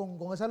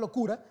con esa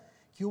locura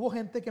que hubo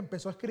gente que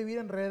empezó a escribir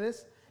en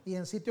redes y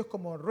en sitios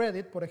como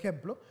Reddit, por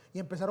ejemplo, y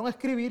empezaron a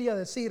escribir y a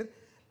decir,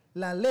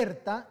 la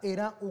alerta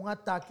era un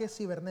ataque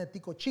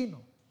cibernético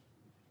chino.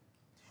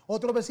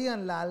 Otros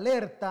decían, la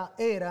alerta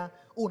era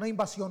una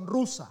invasión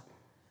rusa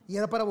y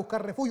era para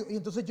buscar refugio. Y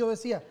entonces yo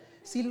decía,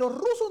 si los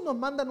rusos nos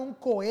mandan un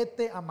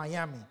cohete a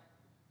Miami,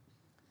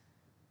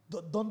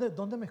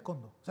 ¿dónde me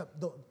escondo? O sea,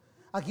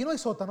 aquí no hay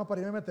sótano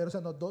para irme a meter, o sea,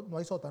 no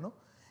hay sótano.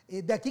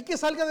 De aquí que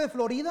salga de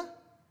Florida,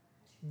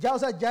 ya, o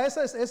sea, ya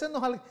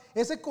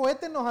ese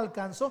cohete nos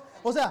alcanzó.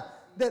 O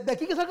sea, de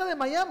aquí que salga de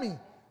Miami,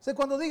 o sea,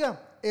 cuando digan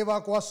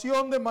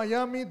evacuación de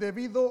Miami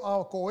debido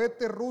a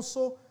cohete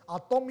ruso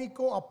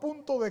atómico a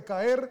punto de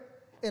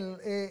caer,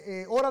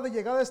 hora de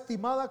llegada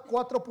estimada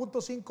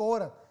 4.5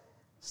 horas.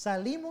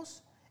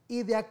 Salimos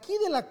y de aquí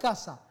de la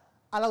casa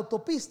a la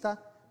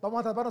autopista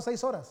vamos a tardarnos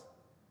 6 horas.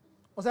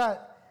 O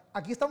sea,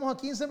 aquí estamos a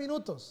 15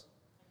 minutos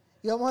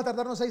y vamos a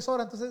tardarnos 6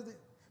 horas. Entonces,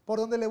 por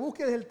donde le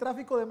busques el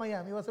tráfico de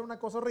Miami va a ser una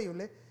cosa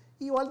horrible.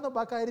 Igual nos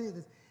va a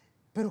caer.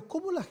 Pero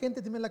 ¿cómo la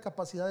gente tiene la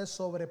capacidad de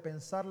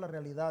sobrepensar la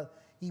realidad?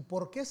 ¿Y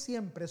por qué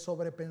siempre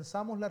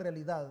sobrepensamos la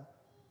realidad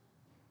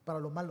para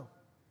lo malo?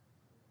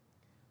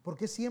 ¿Por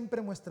qué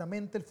siempre en nuestra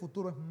mente el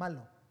futuro es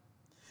malo?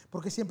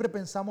 ¿Por qué siempre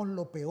pensamos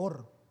lo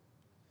peor?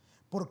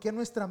 ¿Por qué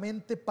nuestra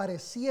mente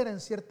pareciera en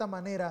cierta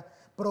manera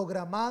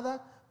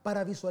programada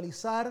para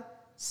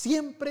visualizar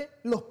siempre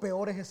los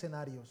peores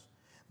escenarios?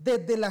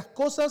 Desde las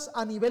cosas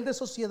a nivel de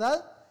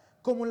sociedad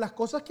como en las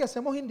cosas que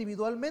hacemos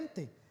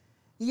individualmente.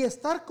 Y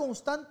estar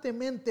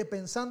constantemente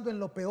pensando en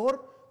lo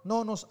peor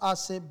no nos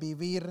hace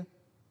vivir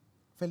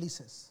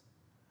felices.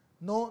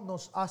 No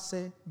nos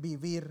hace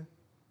vivir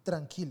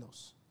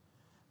tranquilos.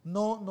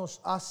 No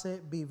nos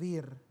hace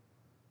vivir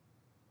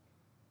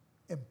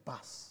en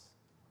paz.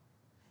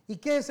 ¿Y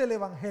qué es el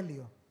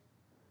Evangelio?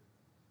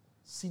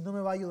 Si no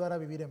me va a ayudar a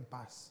vivir en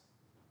paz.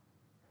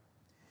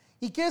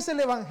 ¿Y qué es el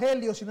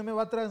Evangelio si no me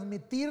va a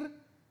transmitir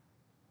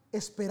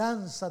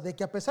esperanza de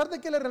que a pesar de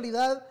que la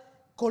realidad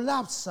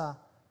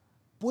colapsa,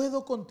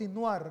 puedo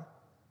continuar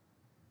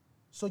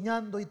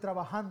soñando y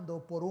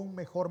trabajando por un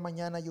mejor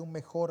mañana y un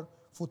mejor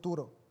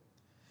futuro?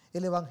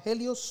 El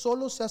Evangelio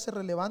solo se hace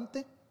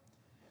relevante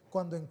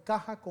cuando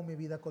encaja con mi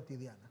vida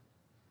cotidiana.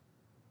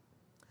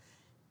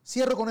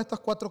 Cierro con estas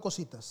 4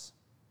 cositas.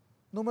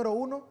 Número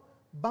 1,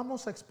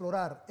 vamos a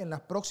explorar en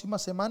las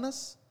próximas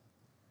semanas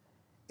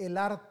el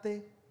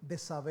arte de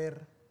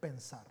saber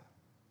pensar.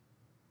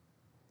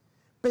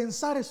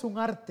 Pensar es un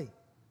arte.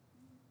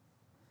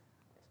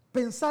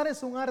 Pensar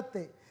es un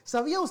arte.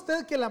 ¿Sabía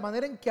usted que la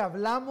manera en que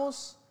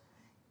hablamos,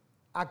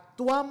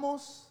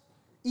 actuamos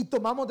y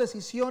tomamos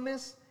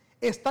decisiones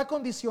está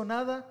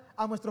condicionada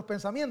a nuestros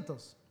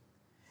pensamientos?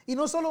 Y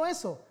no solo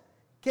eso,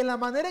 que la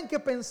manera en que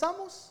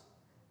pensamos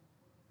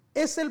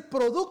es el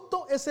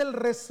producto, es el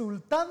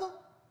resultado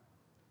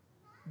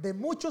de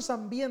muchos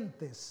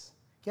ambientes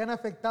que han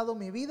afectado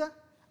mi vida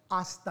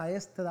hasta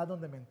esta edad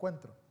donde me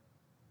encuentro.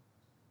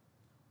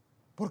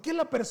 ¿Por qué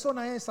la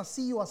persona es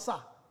así o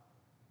asá?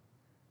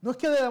 No es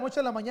que de la noche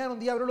a la mañana un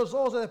día abrió los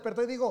ojos, se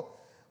despertó y digo,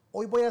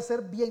 hoy voy a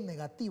ser bien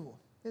negativo.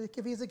 Es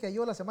que fíjense que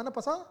yo la semana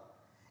pasada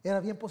era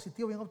bien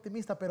positivo, bien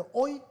optimista, pero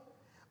hoy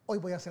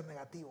voy a ser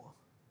negativo.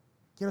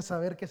 Quiero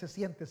saber qué se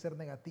siente ser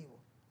negativo.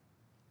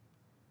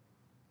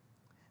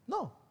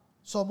 No,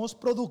 somos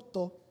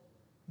producto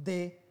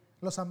de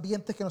los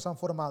ambientes que nos han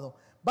formado.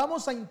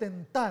 Vamos a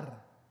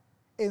intentar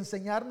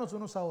enseñarnos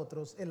unos a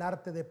otros el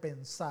arte de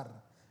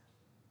pensar.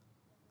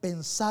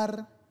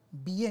 Pensar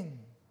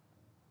bien.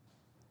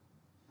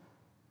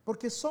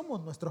 Porque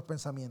somos nuestros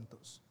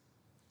pensamientos.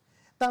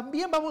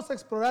 También vamos a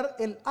explorar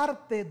el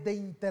arte de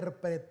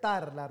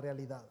interpretar la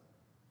realidad.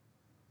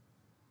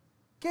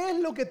 ¿Qué es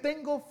lo que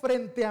tengo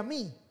frente a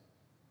mí?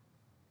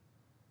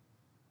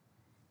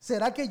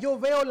 ¿Será que yo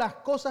veo las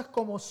cosas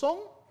como son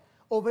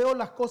o veo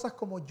las cosas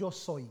como yo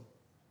soy?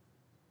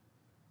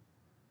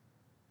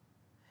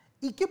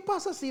 ¿Y qué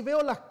pasa si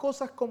veo las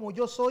cosas como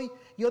yo soy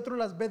y otro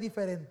las ve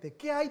diferente?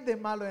 ¿Qué hay de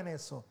malo en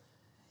eso?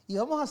 Y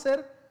vamos a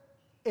hacer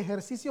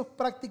ejercicios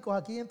prácticos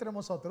aquí entre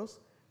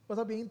nosotros,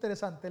 cosas bien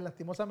interesantes.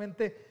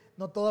 Lastimosamente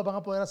no todas van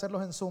a poder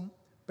hacerlos en Zoom,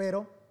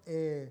 pero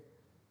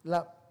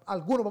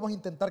algunos vamos a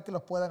intentar que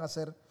los puedan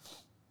hacer.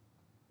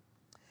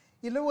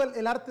 Y luego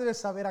el arte de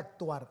saber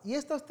actuar. Y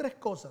estas tres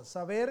cosas,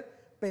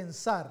 saber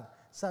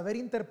pensar, saber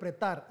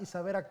interpretar y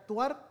saber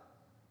actuar,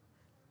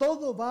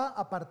 todo va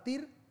a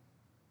partir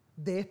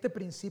de este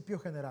principio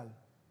general: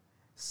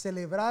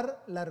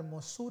 celebrar la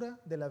hermosura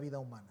de la vida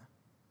humana,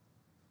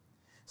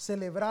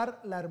 celebrar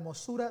la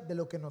hermosura de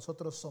lo que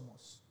nosotros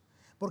somos,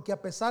 porque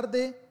a pesar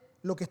de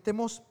lo que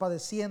estemos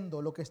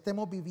padeciendo, lo que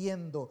estemos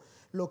viviendo,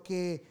 lo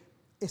que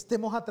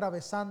estemos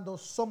atravesando,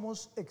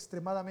 somos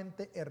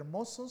extremadamente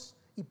hermosos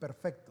y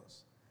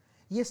perfectos,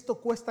 y esto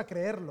cuesta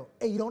creerlo,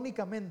 e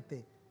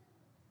irónicamente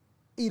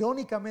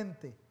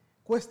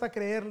cuesta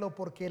creerlo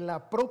porque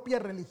la propia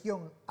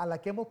religión a la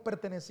que hemos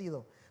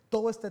pertenecido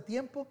todo este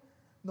tiempo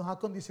nos ha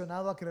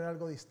condicionado a creer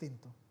algo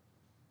distinto.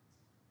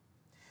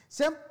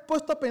 ¿Se han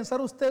puesto a pensar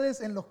ustedes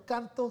en los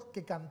cantos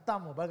que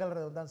cantamos, valga la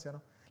redundancia,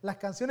 ¿no? Las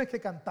canciones que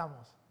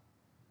cantamos?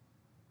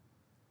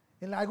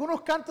 En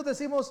algunos cantos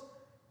decimos: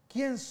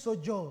 ¿quién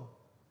soy yo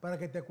para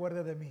que te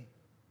acuerdes de mí?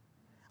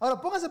 Ahora,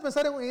 póngase a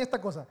pensar en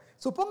esta cosa.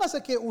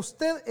 Supóngase que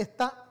usted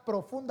está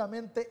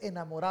profundamente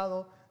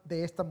enamorado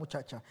de esta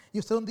muchacha y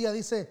usted un día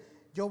dice: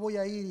 yo voy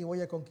a ir y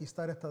voy a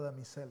conquistar esta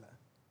damisela.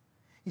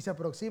 Y se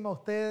aproxima a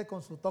usted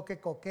con su toque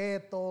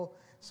coqueto,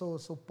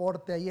 su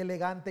porte ahí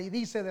elegante, y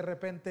dice de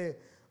repente: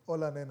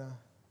 hola, nena,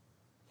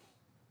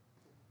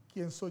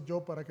 ¿quién soy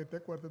yo para que te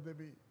acuerdes de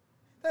mí?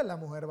 Entonces la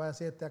mujer va a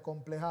decir: este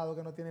acomplejado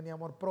que no tiene ni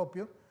amor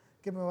propio,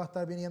 que me va a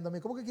estar viniendo a mí.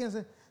 ¿Cómo que quién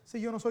es?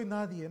 Si yo no soy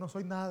nadie, no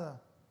soy nada.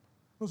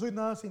 No soy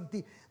nada sin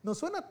ti. Nos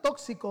suena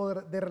tóxico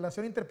de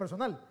relación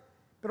interpersonal,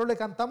 pero le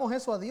cantamos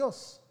eso a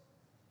Dios.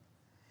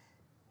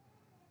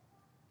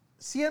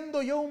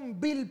 Siendo yo un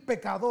vil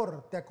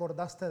pecador, te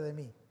acordaste de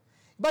mí.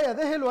 Vaya,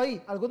 déjelo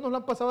ahí. Algunos lo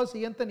han pasado al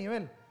siguiente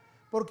nivel,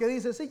 porque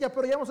dice: sí,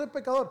 pero ya no soy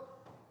pecador.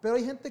 Pero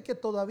hay gente que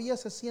todavía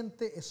se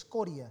siente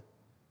escoria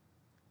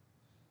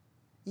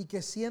y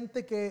que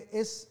siente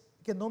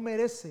que no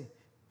merece.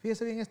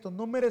 Fíjese bien esto: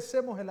 no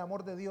merecemos el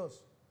amor de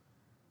Dios.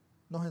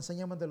 Nos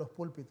enseñan de los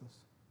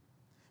púlpitos,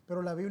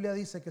 pero la Biblia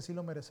dice que sí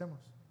lo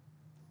merecemos.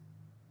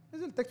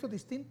 El texto es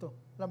distinto,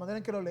 la manera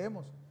en que lo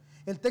leemos.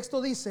 El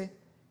texto dice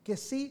que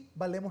sí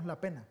valemos la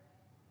pena.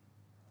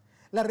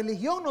 La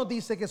religión nos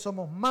dice que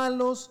somos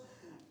malos,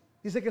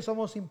 dice que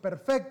somos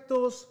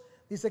imperfectos,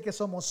 dice que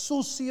somos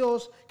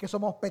sucios, que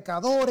somos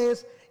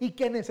pecadores y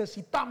que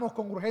necesitamos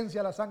con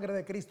urgencia la sangre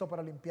de Cristo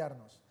para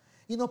limpiarnos.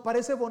 Y nos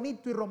parece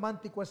bonito y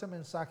romántico ese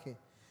mensaje,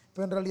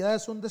 pero en realidad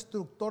es un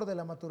destructor de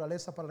la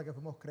naturaleza para la que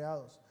fuimos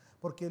creados.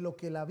 Porque lo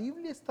que la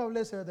Biblia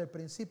establece desde el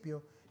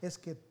principio es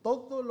que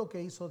todo lo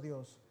que hizo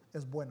Dios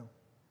es bueno.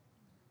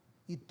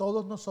 Y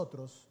todos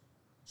nosotros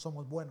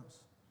somos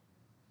buenos.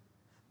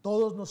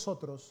 Todos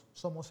nosotros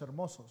somos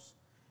hermosos.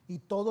 Y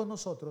todos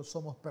nosotros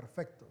somos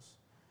perfectos.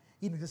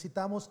 Y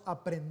necesitamos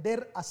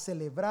aprender a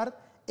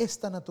celebrar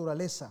esta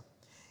naturaleza.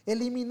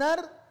 Eliminar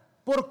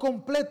por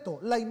completo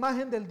la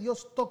imagen del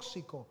Dios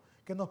tóxico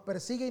que nos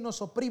persigue y nos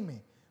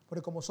oprime.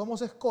 Porque como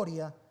somos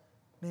escoria,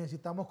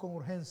 necesitamos con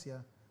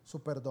urgencia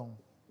su perdón.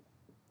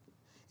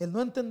 El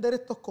no entender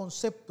estos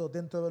conceptos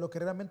dentro de lo que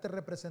realmente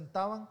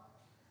representaban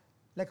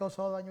le ha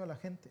causado daño a la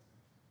gente.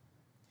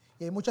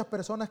 Y hay muchas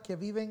personas que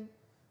viven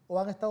o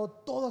han estado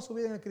toda su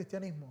vida en el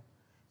cristianismo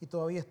y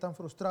todavía están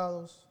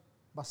frustrados,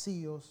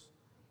 vacíos,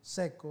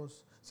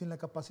 secos, sin la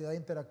capacidad de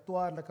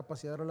interactuar, la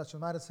capacidad de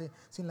relacionarse,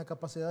 sin la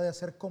capacidad de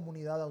hacer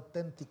comunidad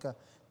auténtica,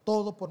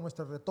 todo por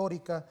nuestra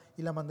retórica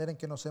y la manera en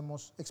que nos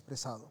hemos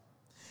expresado.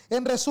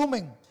 En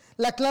resumen,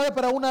 la clave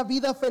para una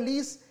vida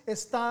feliz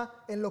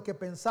está en lo que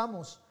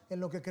pensamos, en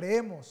lo que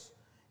creemos,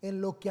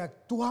 en lo que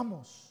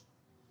actuamos,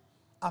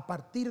 a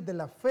partir de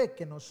la fe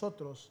que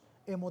nosotros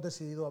hemos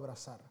decidido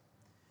abrazar.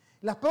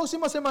 Las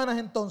próximas semanas,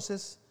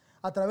 entonces,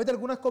 a través de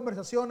algunas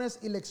conversaciones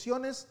y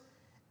lecciones,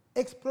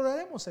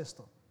 exploraremos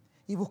esto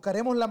y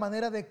buscaremos la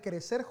manera de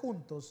crecer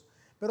juntos,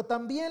 pero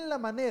también la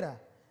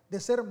manera de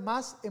ser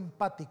más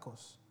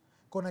empáticos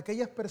con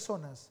aquellas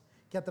personas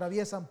que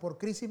atraviesan por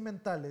crisis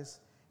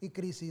mentales y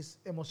crisis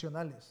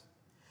emocionales.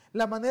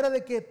 La manera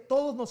de que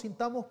todos nos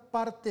sintamos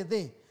parte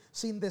de,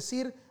 sin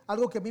decir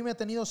algo que a mí me ha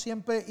tenido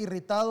siempre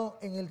irritado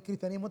en el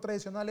cristianismo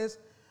tradicional es,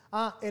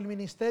 el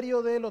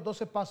ministerio de los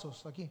 12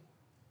 pasos, aquí.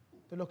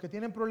 Entonces, los que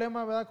tienen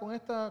problemas, ¿verdad?, con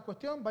esta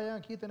cuestión, vayan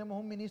aquí, tenemos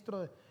un ministro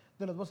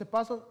de los 12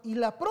 pasos. Y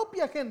la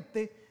propia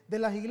gente de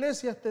las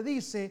iglesias te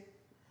dice,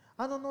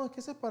 no, es que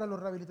ese es para la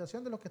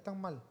rehabilitación de los que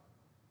están mal.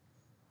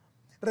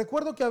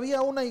 Recuerdo que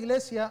había una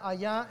iglesia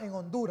allá en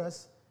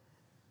Honduras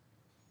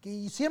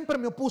que siempre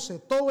me opuse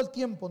todo el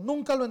tiempo,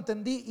 nunca lo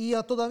entendí y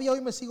todavía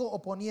hoy me sigo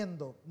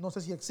oponiendo. No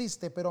sé si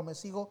existe, pero me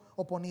sigo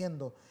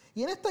oponiendo.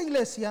 Y en esta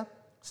iglesia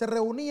se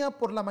reunía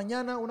por la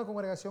mañana una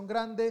congregación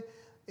grande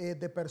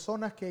de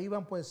personas que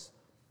iban pues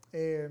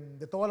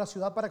de toda la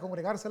ciudad para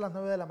congregarse a las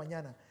 9 de la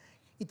mañana.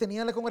 Y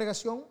tenía la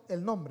congregación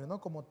el nombre,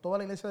 ¿no? Como toda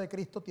la iglesia de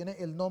Cristo tiene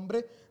el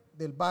nombre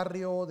del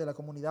barrio, de la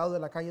comunidad o de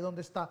la calle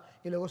donde está,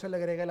 y luego se le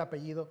agrega el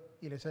apellido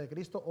Iglesia de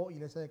Cristo o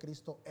Iglesia de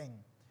Cristo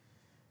en.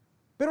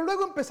 Pero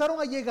luego empezaron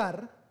a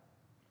llegar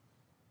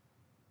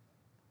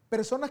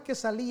personas que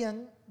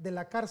salían de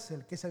la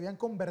cárcel, que se habían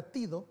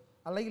convertido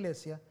a la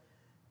iglesia,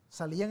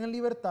 salían en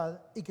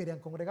libertad y querían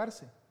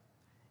congregarse.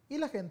 Y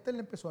la gente le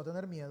empezó a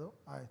tener miedo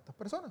a estas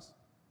personas.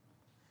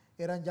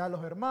 Eran ya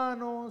los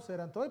hermanos,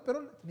 eran todos,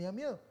 pero tenían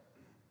miedo.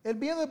 ¿El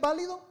miedo es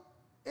válido?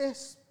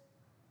 Es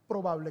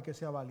probable que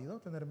sea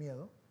válido tener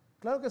miedo.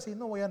 Claro que sí,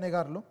 no voy a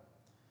negarlo.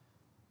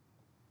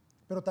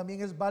 Pero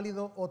también es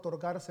válido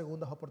otorgar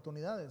segundas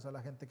oportunidades a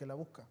la gente que la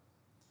busca.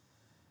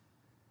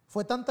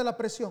 Fue tanta la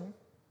presión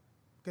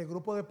que el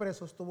grupo de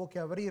presos tuvo que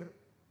abrir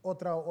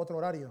otro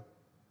horario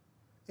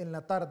en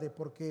la tarde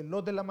porque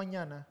los de la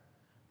mañana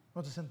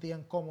no se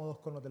sentían cómodos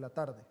con los de la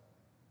tarde.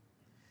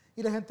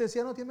 Y la gente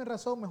decía, no, tiene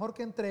razón, mejor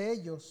que entre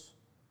ellos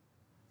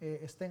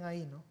estén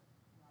ahí, ¿no?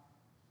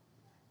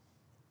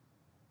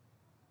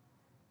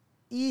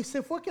 Y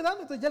se fue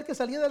quedando, entonces ya el que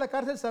salía de la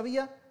cárcel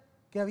sabía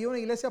que había una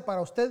iglesia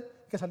para usted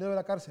que salió de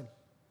la cárcel.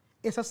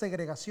 Esa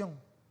segregación.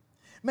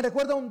 Me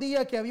recuerda un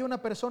día que había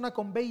una persona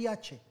con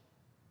VIH.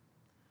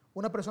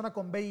 Una persona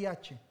con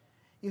VIH.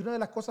 Y es una de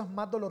las cosas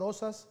más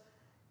dolorosas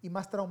y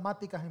más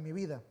traumáticas en mi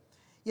vida.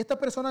 Y esta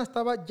persona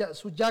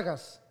sus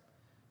llagas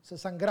se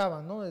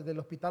sangraban, ¿no? Desde el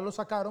hospital lo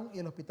sacaron y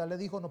el hospital le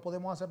dijo, no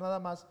podemos hacer nada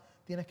más,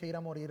 tienes que ir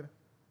a morir,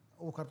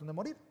 o buscar donde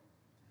morir.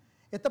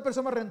 Esta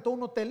persona rentó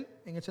un hotel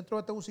en el centro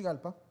de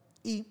Tegucigalpa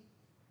y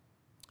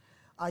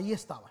ahí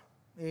estaba.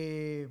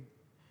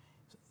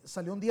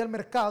 Salió un día al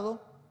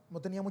mercado, no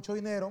tenía mucho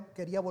dinero,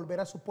 quería volver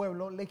a su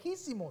pueblo,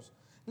 lejísimos.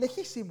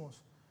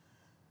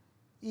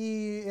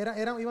 Y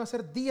iban a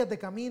ser días de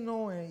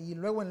camino y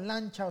luego en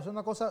lancha, o sea,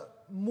 una cosa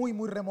muy,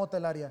 muy remota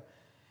el área.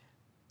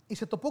 Y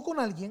se topó con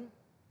alguien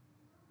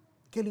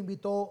que le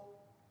invitó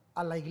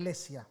a la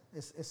iglesia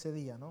ese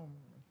día, ¿no?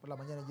 Por la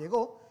mañana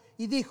llegó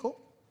y dijo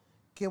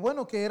que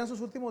bueno, que eran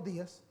sus últimos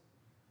días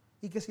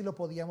y que si lo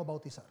podíamos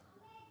bautizar.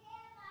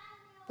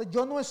 Entonces,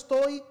 yo no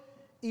estoy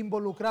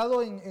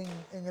involucrado en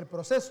el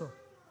proceso,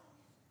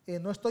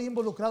 no estoy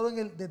involucrado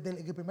desde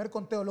el primer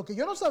conteo. Lo que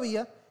yo no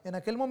sabía en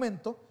aquel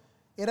momento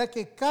era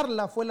que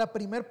Carla fue la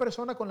primera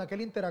persona con la que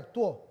él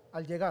interactuó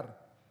al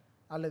llegar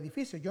al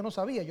edificio. Yo no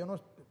sabía,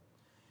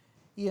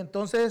 Y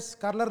entonces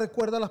Carla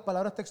recuerda las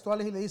palabras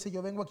textuales y le dice,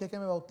 yo vengo aquí a que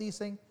me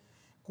bauticen,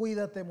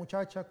 cuídate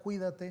muchacha,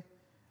 cuídate,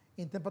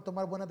 intenta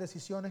tomar buenas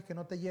decisiones que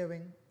no te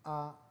lleven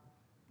a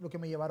lo que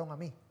me llevaron a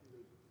mí.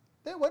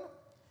 Entonces, bueno,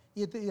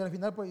 y al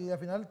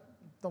final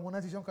tomó una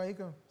decisión que ahí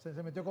que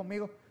se metió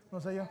conmigo, no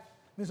sé yo,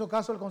 me hizo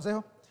caso el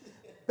consejo.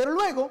 Pero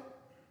luego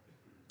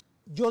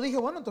yo dije,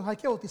 bueno, entonces hay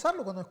que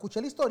bautizarlo. Cuando escuché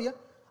la historia,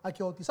 hay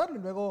que bautizarlo. Y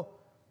luego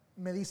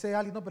me dice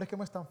alguien, no, pero es que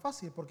no es tan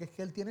fácil, porque es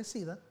que él tiene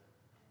SIDA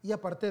y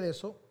aparte de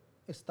eso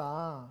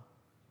está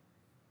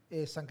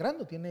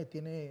sangrando,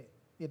 tiene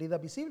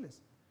heridas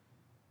visibles.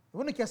 Y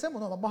bueno, ¿y qué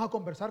hacemos? No, vamos a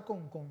conversar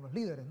con los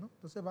líderes, ¿no?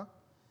 Entonces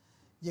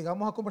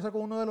llegamos a conversar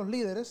con uno de los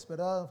líderes,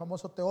 ¿verdad? Un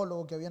famoso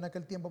teólogo que había en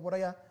aquel tiempo por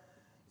allá,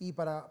 y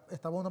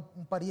estaba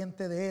un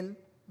pariente de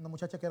él, una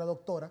muchacha que era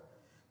doctora.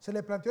 Se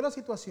le planteó la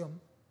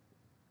situación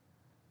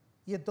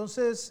y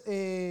entonces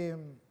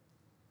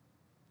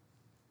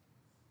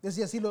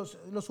decía, si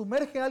lo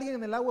sumerge alguien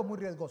en el agua es muy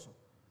riesgoso,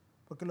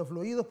 porque los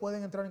fluidos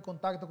pueden entrar en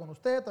contacto con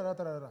usted,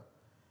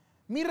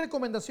 Mi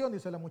recomendación,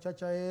 dice la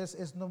muchacha,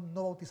 es no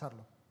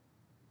bautizarlo.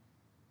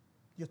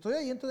 Yo estoy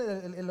ahí,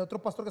 entonces el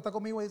otro pastor que está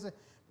conmigo dice,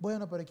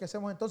 bueno, pero ¿qué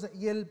hacemos entonces?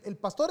 Y el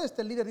pastor,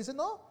 el líder, dice,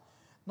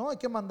 no, hay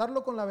que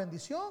mandarlo con la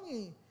bendición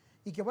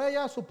y que vaya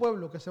allá a su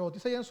pueblo, que se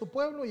bautice allá en su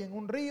pueblo y en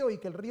un río y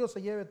que el río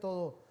se lleve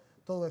todo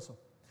eso.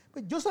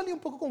 Pues yo salí un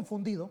poco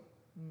confundido,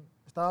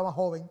 estaba más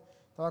joven,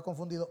 estaba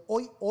confundido.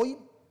 Hoy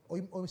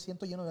me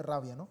siento lleno de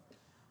rabia, ¿no?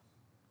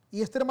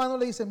 Y este hermano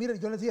le dice, mire,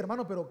 yo le decía,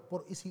 hermano,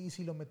 pero ¿y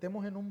si lo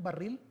metemos en un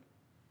barril?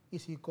 Y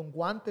si con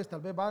guantes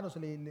tal vez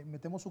le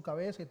metemos su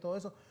cabeza y todo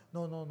eso.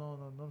 No,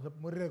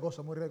 muy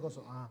riesgoso.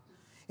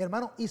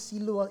 Hermano,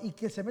 y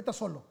que se meta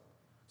solo.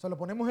 O sea, lo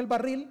ponemos en el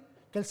barril,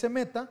 que él se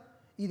meta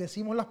y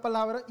decimos las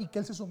palabras y que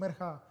él se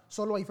sumerja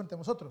solo ahí frente a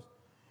nosotros.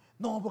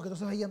 No, porque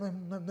entonces ahí ya no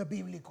es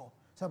bíblico.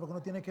 O sea, porque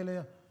uno tiene que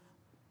leer.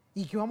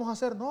 ¿Y qué vamos a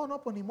hacer?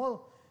 No, pues ni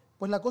modo.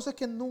 Pues la cosa es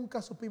que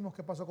nunca supimos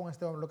qué pasó con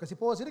este hombre. Lo que sí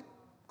puedo decir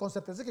con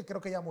certeza es que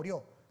creo que ya murió.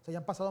 O sea, ya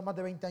han pasado más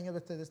de 20 años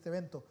de este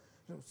evento.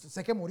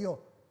 Sé que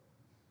murió.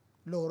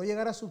 ¿Logró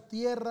llegar a su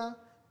tierra,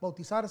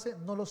 bautizarse?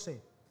 No lo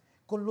sé.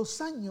 con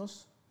los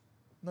años,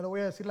 no le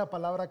voy a decir la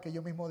palabra que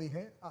yo mismo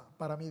dije,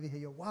 para mí dije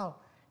yo, wow,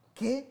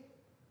 qué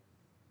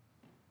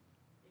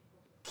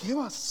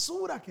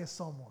basura que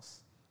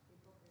somos.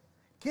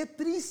 Qué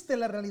triste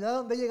la realidad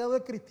donde ha llegado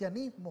el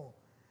cristianismo,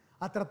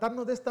 a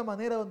tratarnos de esta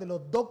manera donde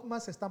los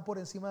dogmas están por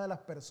encima de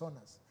las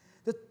personas.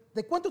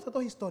 ¿De cuánto estas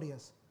dos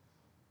historias?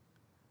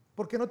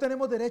 Porque no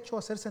tenemos derecho a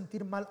hacer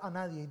sentir mal a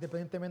nadie,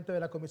 independientemente de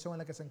la condición en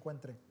la que se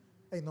encuentre,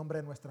 en nombre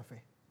de nuestra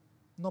fe.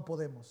 No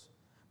podemos,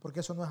 porque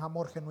eso no es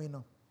amor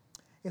genuino,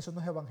 eso no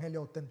es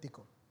evangelio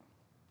auténtico.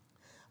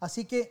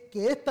 Así que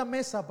esta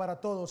mesa para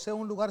todos sea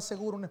un lugar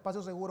seguro, un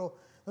espacio seguro,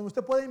 donde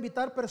usted pueda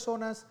invitar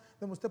personas,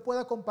 donde usted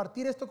pueda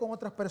compartir esto con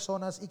otras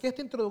personas y que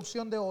esta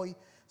introducción de hoy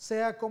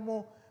sea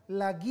como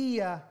la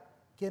guía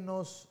que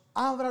nos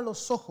abra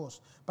los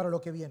ojos para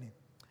lo que viene.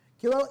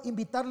 Quiero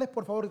invitarles,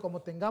 por favor, y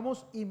como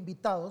tengamos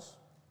invitados,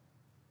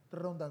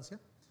 redundancia,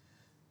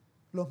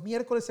 los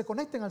miércoles se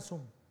conecten al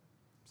Zoom.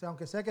 O sea,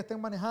 aunque sea que estén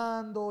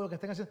manejando o que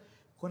estén haciendo,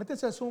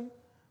 conéctense al Zoom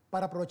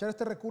para aprovechar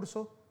este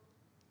recurso,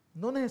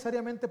 no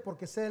necesariamente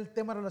porque sea el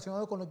tema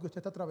relacionado con lo que usted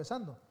está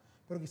atravesando,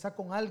 pero quizá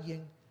con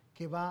alguien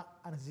que va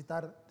a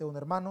necesitar de un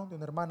hermano, de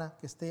una hermana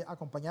que esté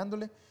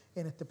acompañándole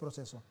en este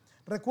proceso.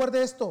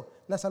 Recuerde esto,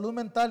 la salud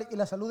mental y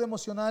la salud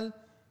emocional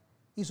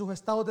y sus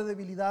estados de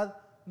debilidad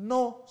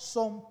no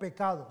son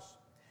pecados.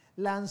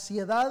 La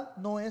ansiedad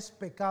no es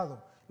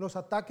pecado. Los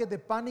ataques de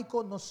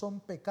pánico no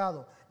son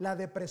pecado. La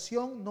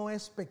depresión no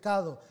es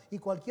pecado. Y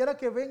cualquiera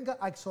que venga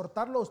a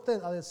exhortarlo a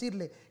usted, a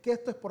decirle que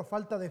esto es por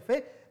falta de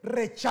fe,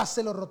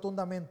 rechácelo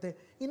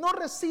rotundamente y no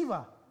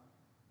reciba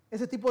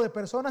ese tipo de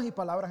personas y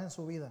palabras en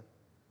su vida.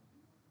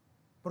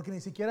 Porque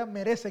ni siquiera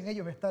merecen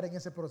ellos estar en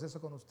ese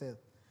proceso con usted.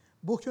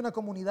 Busque una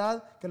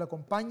comunidad que lo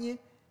acompañe,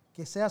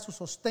 que sea su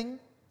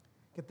sostén,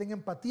 que tenga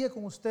empatía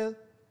con usted,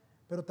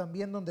 pero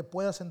también donde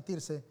pueda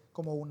sentirse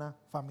como una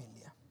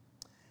familia.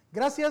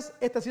 Gracias,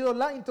 esta ha sido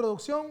la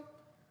introducción, un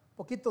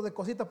poquito de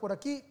cositas por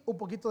aquí, un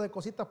poquito de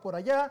cositas por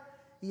allá,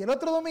 y el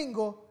otro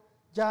domingo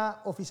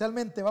ya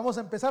oficialmente vamos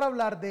a empezar a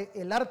hablar de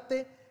el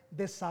arte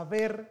de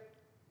saber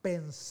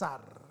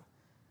pensar.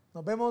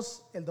 Nos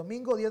vemos el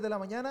domingo 10 de la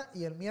mañana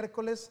y el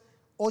miércoles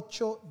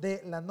 8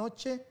 de la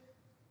noche,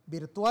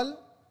 virtual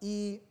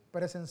y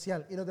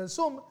presencial. Y los del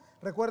Zoom,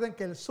 recuerden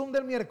que el Zoom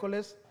del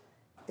miércoles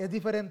es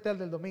diferente al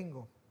del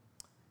domingo.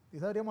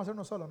 Quizás deberíamos hacer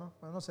uno solo, ¿no?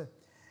 Bueno, no sé.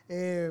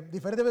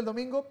 Diferente del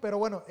domingo, pero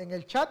bueno, en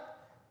el chat,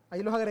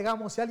 ahí los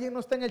agregamos. Si alguien no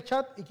está en el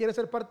chat y quiere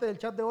ser parte del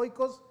chat de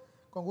Oikos,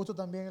 con gusto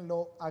también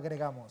lo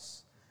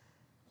agregamos.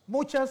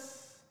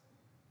 Muchas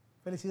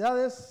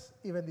felicidades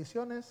y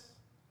bendiciones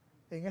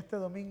en este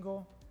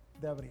domingo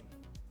de abril.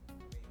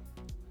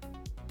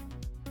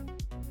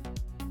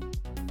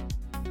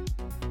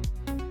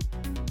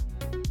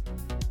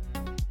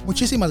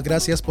 Muchísimas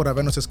gracias por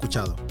habernos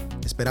escuchado.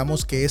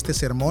 Esperamos que este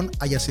sermón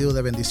haya sido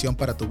de bendición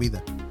para tu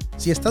vida.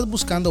 Si estás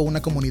buscando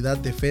una comunidad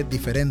de fe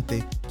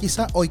diferente,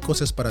 quizá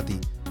Oikos es para ti.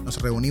 Nos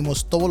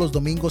reunimos todos los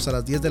domingos a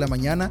las 10 de la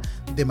mañana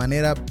de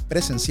manera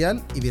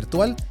presencial y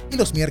virtual y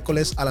los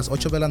miércoles a las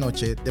 8 de la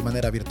noche de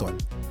manera virtual.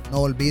 No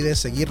olvides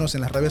seguirnos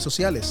en las redes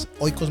sociales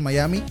Oikos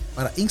Miami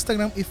para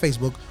Instagram y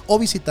Facebook o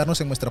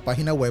visitarnos en nuestra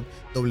página web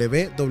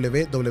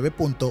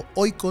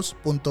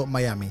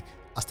www.oikos.miami.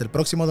 Hasta el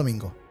próximo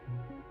domingo.